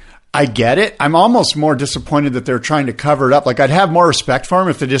standpoint, I get it. I'm almost more disappointed that they're trying to cover it up. Like, I'd have more respect for them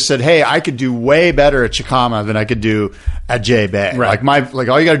if they just said, hey, I could do way better at Chicama than I could do at J-Bay. Right. Like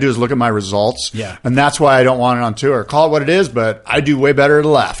all you got to do is look at my results. Yeah. And that's why I don't want it on tour. Call it what it is, but I do way better at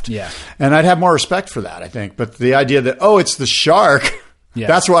left. Yeah. And I'd have more respect for that, I think. But the idea that, it's the shark,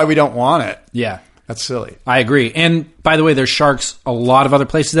 that's why we don't want it. Yeah. That's silly. I agree. And by the way, there's sharks a lot of other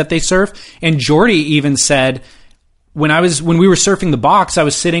places that they surf. And Jordy even said, when we were surfing the box, I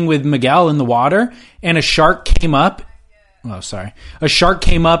was sitting with Miguel in the water, and a shark came up. Oh, sorry. A shark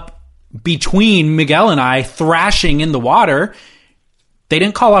came up between Miguel and I, thrashing in the water. They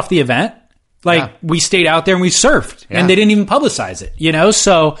didn't call off the event. We stayed out there and we surfed, and they didn't even publicize it,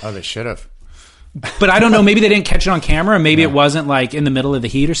 So, they should have. But I don't know. Maybe they didn't catch it on camera. Maybe it wasn't like in the middle of the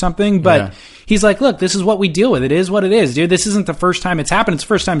heat or something. But he's like, look, this is what we deal with. It is what it is, dude. This isn't the first time it's happened. It's the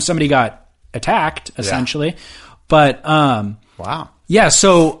first time somebody got attacked, essentially. Yeah. But wow. Yeah,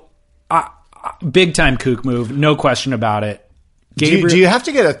 so big time kook move, no question about it. Do you have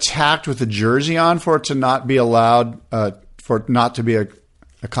to get attacked with a jersey on for it to not be allowed, for it not to be a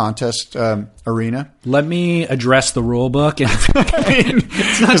contest arena? Let me address the rule book. Because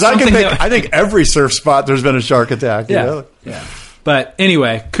I think every surf spot there's been a shark attack. Yeah. But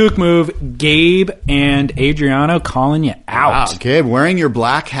anyway, kook move, Gabe and Adriano calling you out. Wow, Gabe, wearing your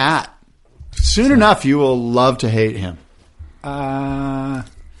black hat. Soon enough, you will love to hate him. Got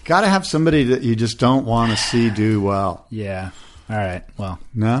to have somebody that you just don't want to see do well. Yeah. All right. Well,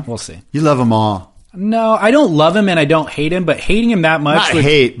 no, we'll see. You love them all. No, I don't love him and I don't hate him, but hating him that much. Not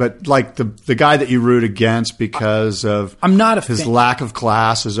hate, but like the guy that you root against because of I'm not a his lack of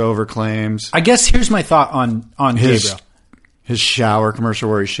class, his overclaims. I guess here's my thought on Gabriel. His shower commercial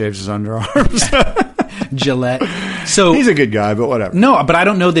where he shaves his underarms. Gillette. So he's a good guy, but whatever. No, but I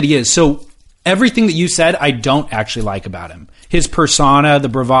don't know that he is. So everything that you said, I don't actually like about him. His persona, the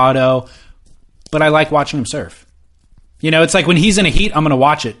bravado, but I like watching him surf. You know, it's like when he's in a heat, I'm going to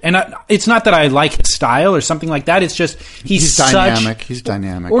watch it. And it's not that I like his style or something like that. It's just he's dynamic. He's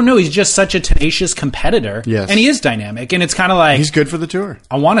dynamic. Or no, he's just such a tenacious competitor. Yes. And he is dynamic. And it's kind of like... He's good for the tour.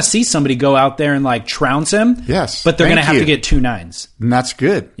 I want to see somebody go out there and like trounce him. Yes. But they're going to have to get 2 9s. And that's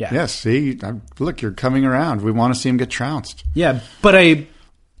good. Yeah. Yes. See, look, you're coming around. We want to see him get trounced. Yeah. But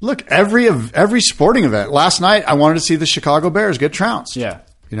Look, every sporting event. Last night, I wanted to see the Chicago Bears get trounced. Yeah.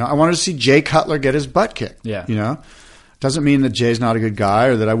 You know, I wanted to see Jay Cutler get his butt kicked. Yeah. You know? Doesn't mean that Jay's not a good guy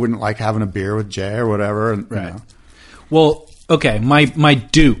or that I wouldn't like having a beer with Jay or whatever. And, right. You know. Well, okay, my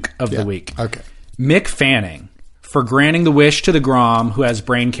Duke of the week. Okay. Mick Fanning for granting the wish to the Grom who has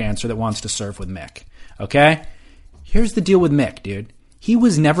brain cancer that wants to surf with Mick. Okay? Here's the deal with Mick, dude. He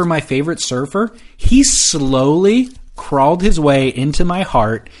was never my favorite surfer. He slowly crawled his way into my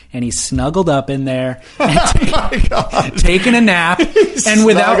heart and he snuggled up in there and taking a nap. And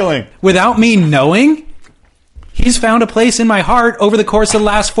without me knowing, he's found a place in my heart over the course of the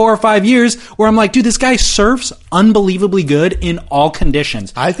last 4 or 5 years where I'm like, dude, this guy surfs unbelievably good in all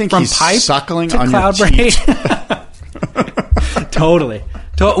conditions. I think from he's pipe suckling to on cloud your braid. cheek. Totally.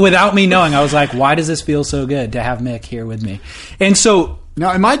 Without me knowing, I was like, why does this feel so good to have Mick here with me? And so...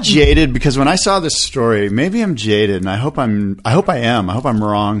 Now, am I jaded? Because when I saw this story, maybe I'm jaded, and I hope I am. I hope I'm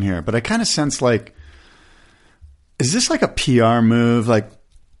wrong here. But I kind of sense like, is this like a PR move? Like,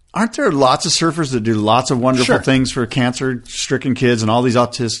 aren't there lots of surfers that do lots of wonderful things for cancer-stricken kids and all these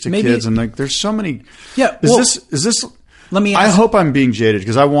autistic kids? And like, there's so many. Yeah. Is this? Let me. I hope I'm being jaded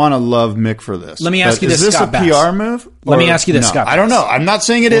because I want to love Mick for this. Let me ask you this, Is this Scott a Bass. PR move? Let me ask you this, no? Scott Bass. I don't know. I'm not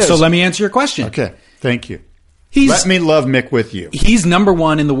saying it is. So let me answer your question. Okay. Thank you. Let me love Mick with you. He's number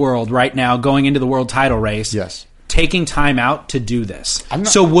 1 in the world right now, going into the world title race. Yes. Taking time out to do this. But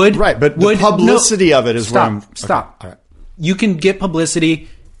the publicity of it is where I'm... Stop. Okay. All right. You can get publicity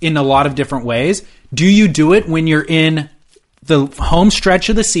in a lot of different ways. Do you do it when you're in the home stretch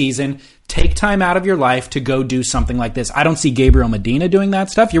of the season? Take time out of your life to go do something like this. I don't see Gabriel Medina doing that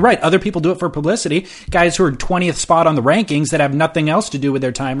stuff. You're right. Other people do it for publicity. Guys who are 20th spot on the rankings that have nothing else to do with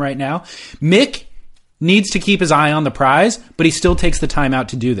their time right now. Mick needs to keep his eye on the prize, but he still takes the time out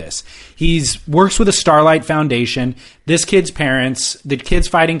to do this. He works with the Starlight Foundation. This kid's parents, the kid's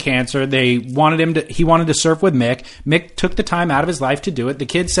fighting cancer, he wanted to surf with Mick. Mick took the time out of his life to do it. The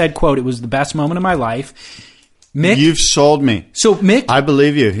kid said, quote, "It was the best moment of my life." Mick, you've sold me. So Mick, I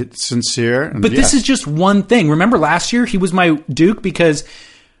believe you. It's sincere. But this is just one thing. Remember last year he was my Duke because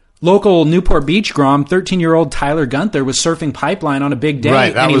local Newport Beach Grom, 13-year-old Tyler Gunther was surfing pipeline on a big day.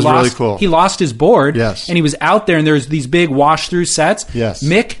 Right, that was really cool. He lost his board. Yes. And he was out there, and there was these big wash-through sets. Yes.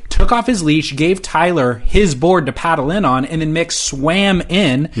 Mick took off his leash, gave Tyler his board to paddle in on, and then Mick swam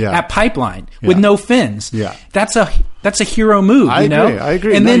in at pipeline with no fins. Yeah. That's a hero move, I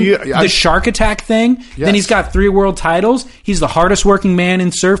agree. And then the Shark Attack thing, then he's got 3 world titles. He's the hardest working man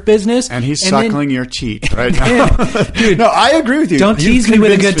in surf business. And he's suckling your teeth right now. Dude, no, I agree with you. Don't tease me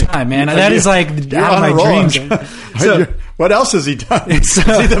with a good time, man. That is like out of my dreams. So, what else has he done? Is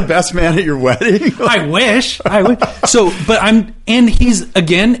he the best man at your wedding? I wish. So, he's,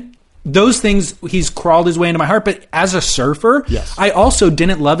 again, those things, he's crawled his way into my heart. But as a surfer, I also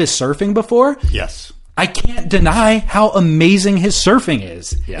didn't love his surfing before. Yes. I can't deny how amazing his surfing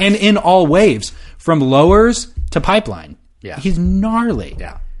is. Yes. And in all waves, from lowers to pipeline. Yeah. He's gnarly.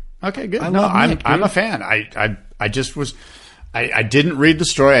 Yeah. Okay, good. I'm a fan. I just was, I didn't read the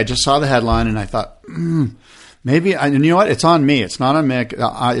story. I just saw the headline and I thought, maybe, and you know what? It's on me. It's not on Mick.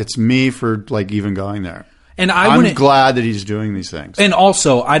 It's me for like even going there. And I'm glad that he's doing these things. And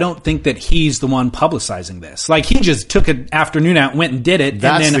also, I don't think that he's the one publicizing this. Like, he just took an afternoon out, went and did it,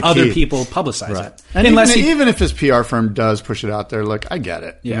 That's and then the other people publicize it. And even if his PR firm does push it out there, look, I get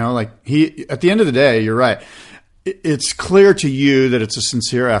it. Yeah. You know, like at the end of the day, you're right. It's clear to you that it's a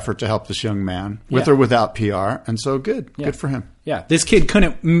sincere effort to help this young man, with or without PR, and so good for him. Yeah, this kid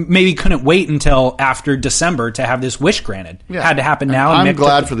couldn't wait until after December to have this wish granted. Yeah. Had to happen now. I'm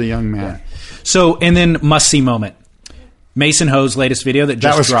glad for the young man. Yeah. So, and then must-see moment. Mason Ho's latest video that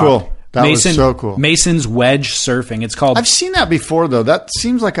just dropped. Cool. That was so cool. Mason's wedge surfing. It's called... I've seen that before, though. That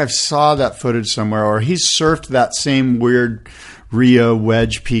seems like I saw that footage somewhere, or he's surfed that same weird Rio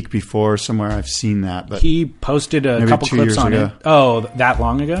wedge peak before somewhere. I've seen that. But he posted a couple clips on it. Oh, that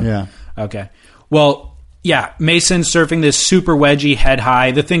long ago? Yeah. Okay. Well... Yeah, Mason surfing this super wedgy head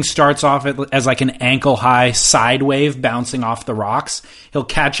high. The thing starts off as like an ankle high side wave bouncing off the rocks. He'll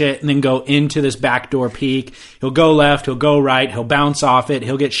catch it and then go into this backdoor peak. He'll go left, he'll go right, he'll bounce off it,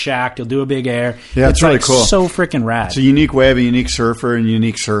 he'll get shacked, he'll do a big air. Yeah, it's really cool. So freaking rad. It's a unique way of a unique surfer and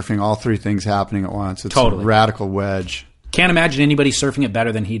unique surfing, all 3 things happening at once. It's a radical wedge. Can't imagine anybody surfing it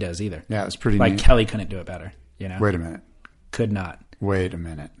better than he does either. Yeah, it's pretty neat. neat. Kelly couldn't do it better. You know? Wait a minute. Could not. Wait a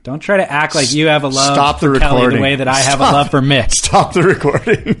minute. Don't try to act like you have a love Stop for the Kelly recording. the way that I have a love for Mick. Stop the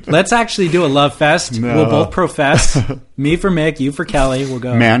recording. Let's actually do a love fest. No. We'll both profess. Me for Mick, you for Kelly. We'll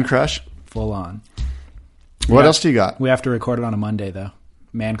go Man crush. full on. What else do you got? We have to record it on a Monday, though.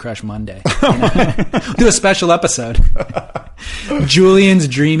 Man Crush Monday. Do a special episode. Julian's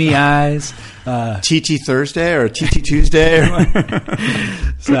dreamy eyes. TT Thursday or TT Tuesday?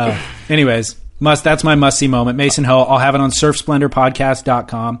 So, anyways, that's my must-see moment. Mason Ho. I'll have it on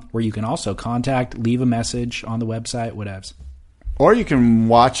surfsplendorpodcast.com, where you can also contact, leave a message on the website, whatevs. Or you can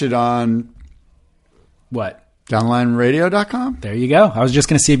watch it on What? downlineradio.com. There you go. I was just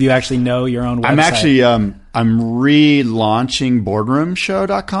going to see if you actually know your own website. I'm actually I'm relaunching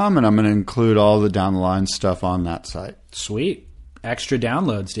boardroomshow.com, and I'm going to include all the Down the Line stuff on that site. Sweet. Extra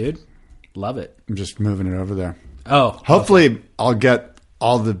downloads, dude. Love it. I'm just moving it over there. Oh. Hopefully I'll get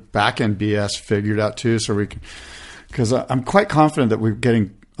all the back-end BS figured out too, so we can, because I'm quite confident that we're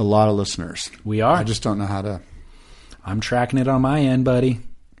getting a lot of listeners. We are. I just don't know how to. I'm tracking it on my end, buddy.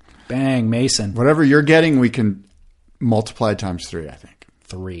 Bang, Mason. Whatever you're getting, we can multiply times 3, I think.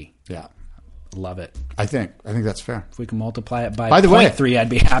 3. Yeah. Love it. I think that's fair. If we can multiply it By the way, 0.3, I'd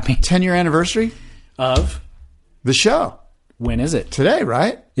be happy. 10-year anniversary? Of? The show. When is it? Today,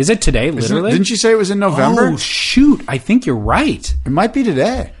 right? Is it today, literally? Didn't you say it was in November? Oh, shoot. I think you're right. It might be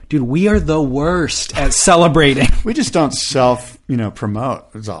today. Dude, we are the worst at celebrating. We just don't promote.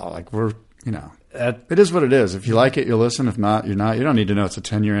 It's all like it is what it is. If you like it, you'll listen. If not, you're not. You don't need to know it's a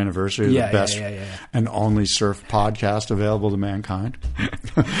 10-year anniversary of the best and only surf podcast available to mankind.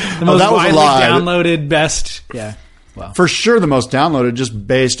 The most widely downloaded, best. Yeah. Well, for sure the most downloaded just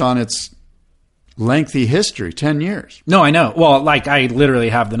based on its lengthy history, 10 years. No, I know. Well, I literally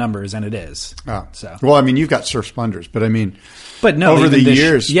have the numbers, and it is. Oh. So. Well, I mean, you've got Surf Splendors, but I mean, but no, over the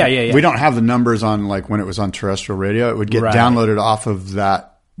years, yeah. We don't have the numbers on when it was on terrestrial radio. It would get downloaded off of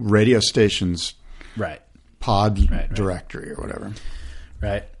that radio station's pod directory or whatever.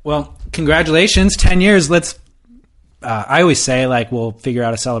 Right. Well, congratulations, 10 years. Let's. I always say we'll figure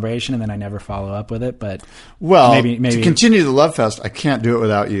out a celebration, and then I never follow up with it. But maybe to continue the Love Fest, I can't do it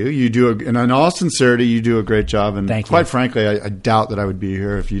without you. You do, and in all sincerity, you do a great job. And quite frankly, I doubt that I would be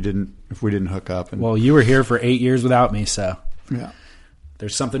here if we didn't hook up. And, well, you were here for 8 years without me, so yeah,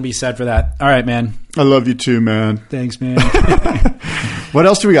 there's something to be said for that. All right, man. I love you too, man. Thanks, man. What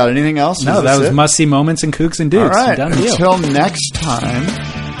else do we got? Anything else? No, that was must see moments and Kooks and Dukes. All right, done deal. Until next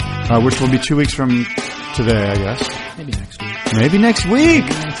time, which will be 2 weeks from today, I guess. Maybe next week.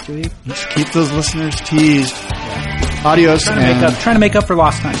 Just keep those listeners teased. Yeah. Adios. Trying to make up for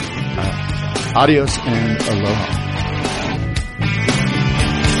lost time. Adios and aloha.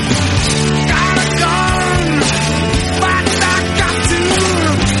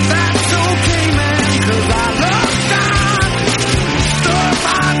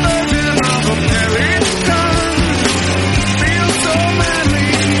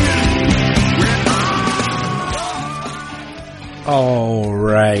 All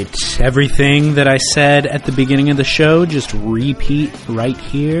right. Everything that I said at the beginning of the show, just repeat right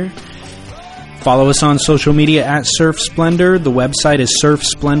here. Follow us on social media at Surf Splendor. The website is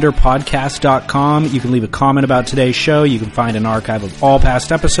surfsplendorpodcast.com. You can leave a comment about today's show. You can find an archive of all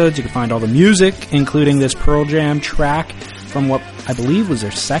past episodes. You can find all the music, including this Pearl Jam track from what I believe was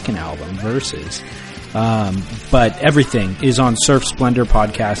their second album, Versus. But everything is on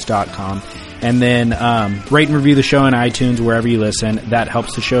surfsplendorpodcast.com. And then rate and review the show on iTunes, wherever you listen. That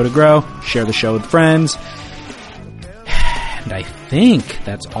helps the show to grow. Share the show with friends. And I think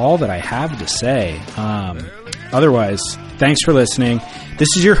that's all that I have to say. Otherwise, thanks for listening.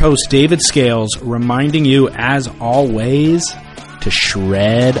 This is your host, David Scales, reminding you, as always, to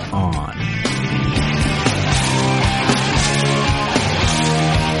shred on.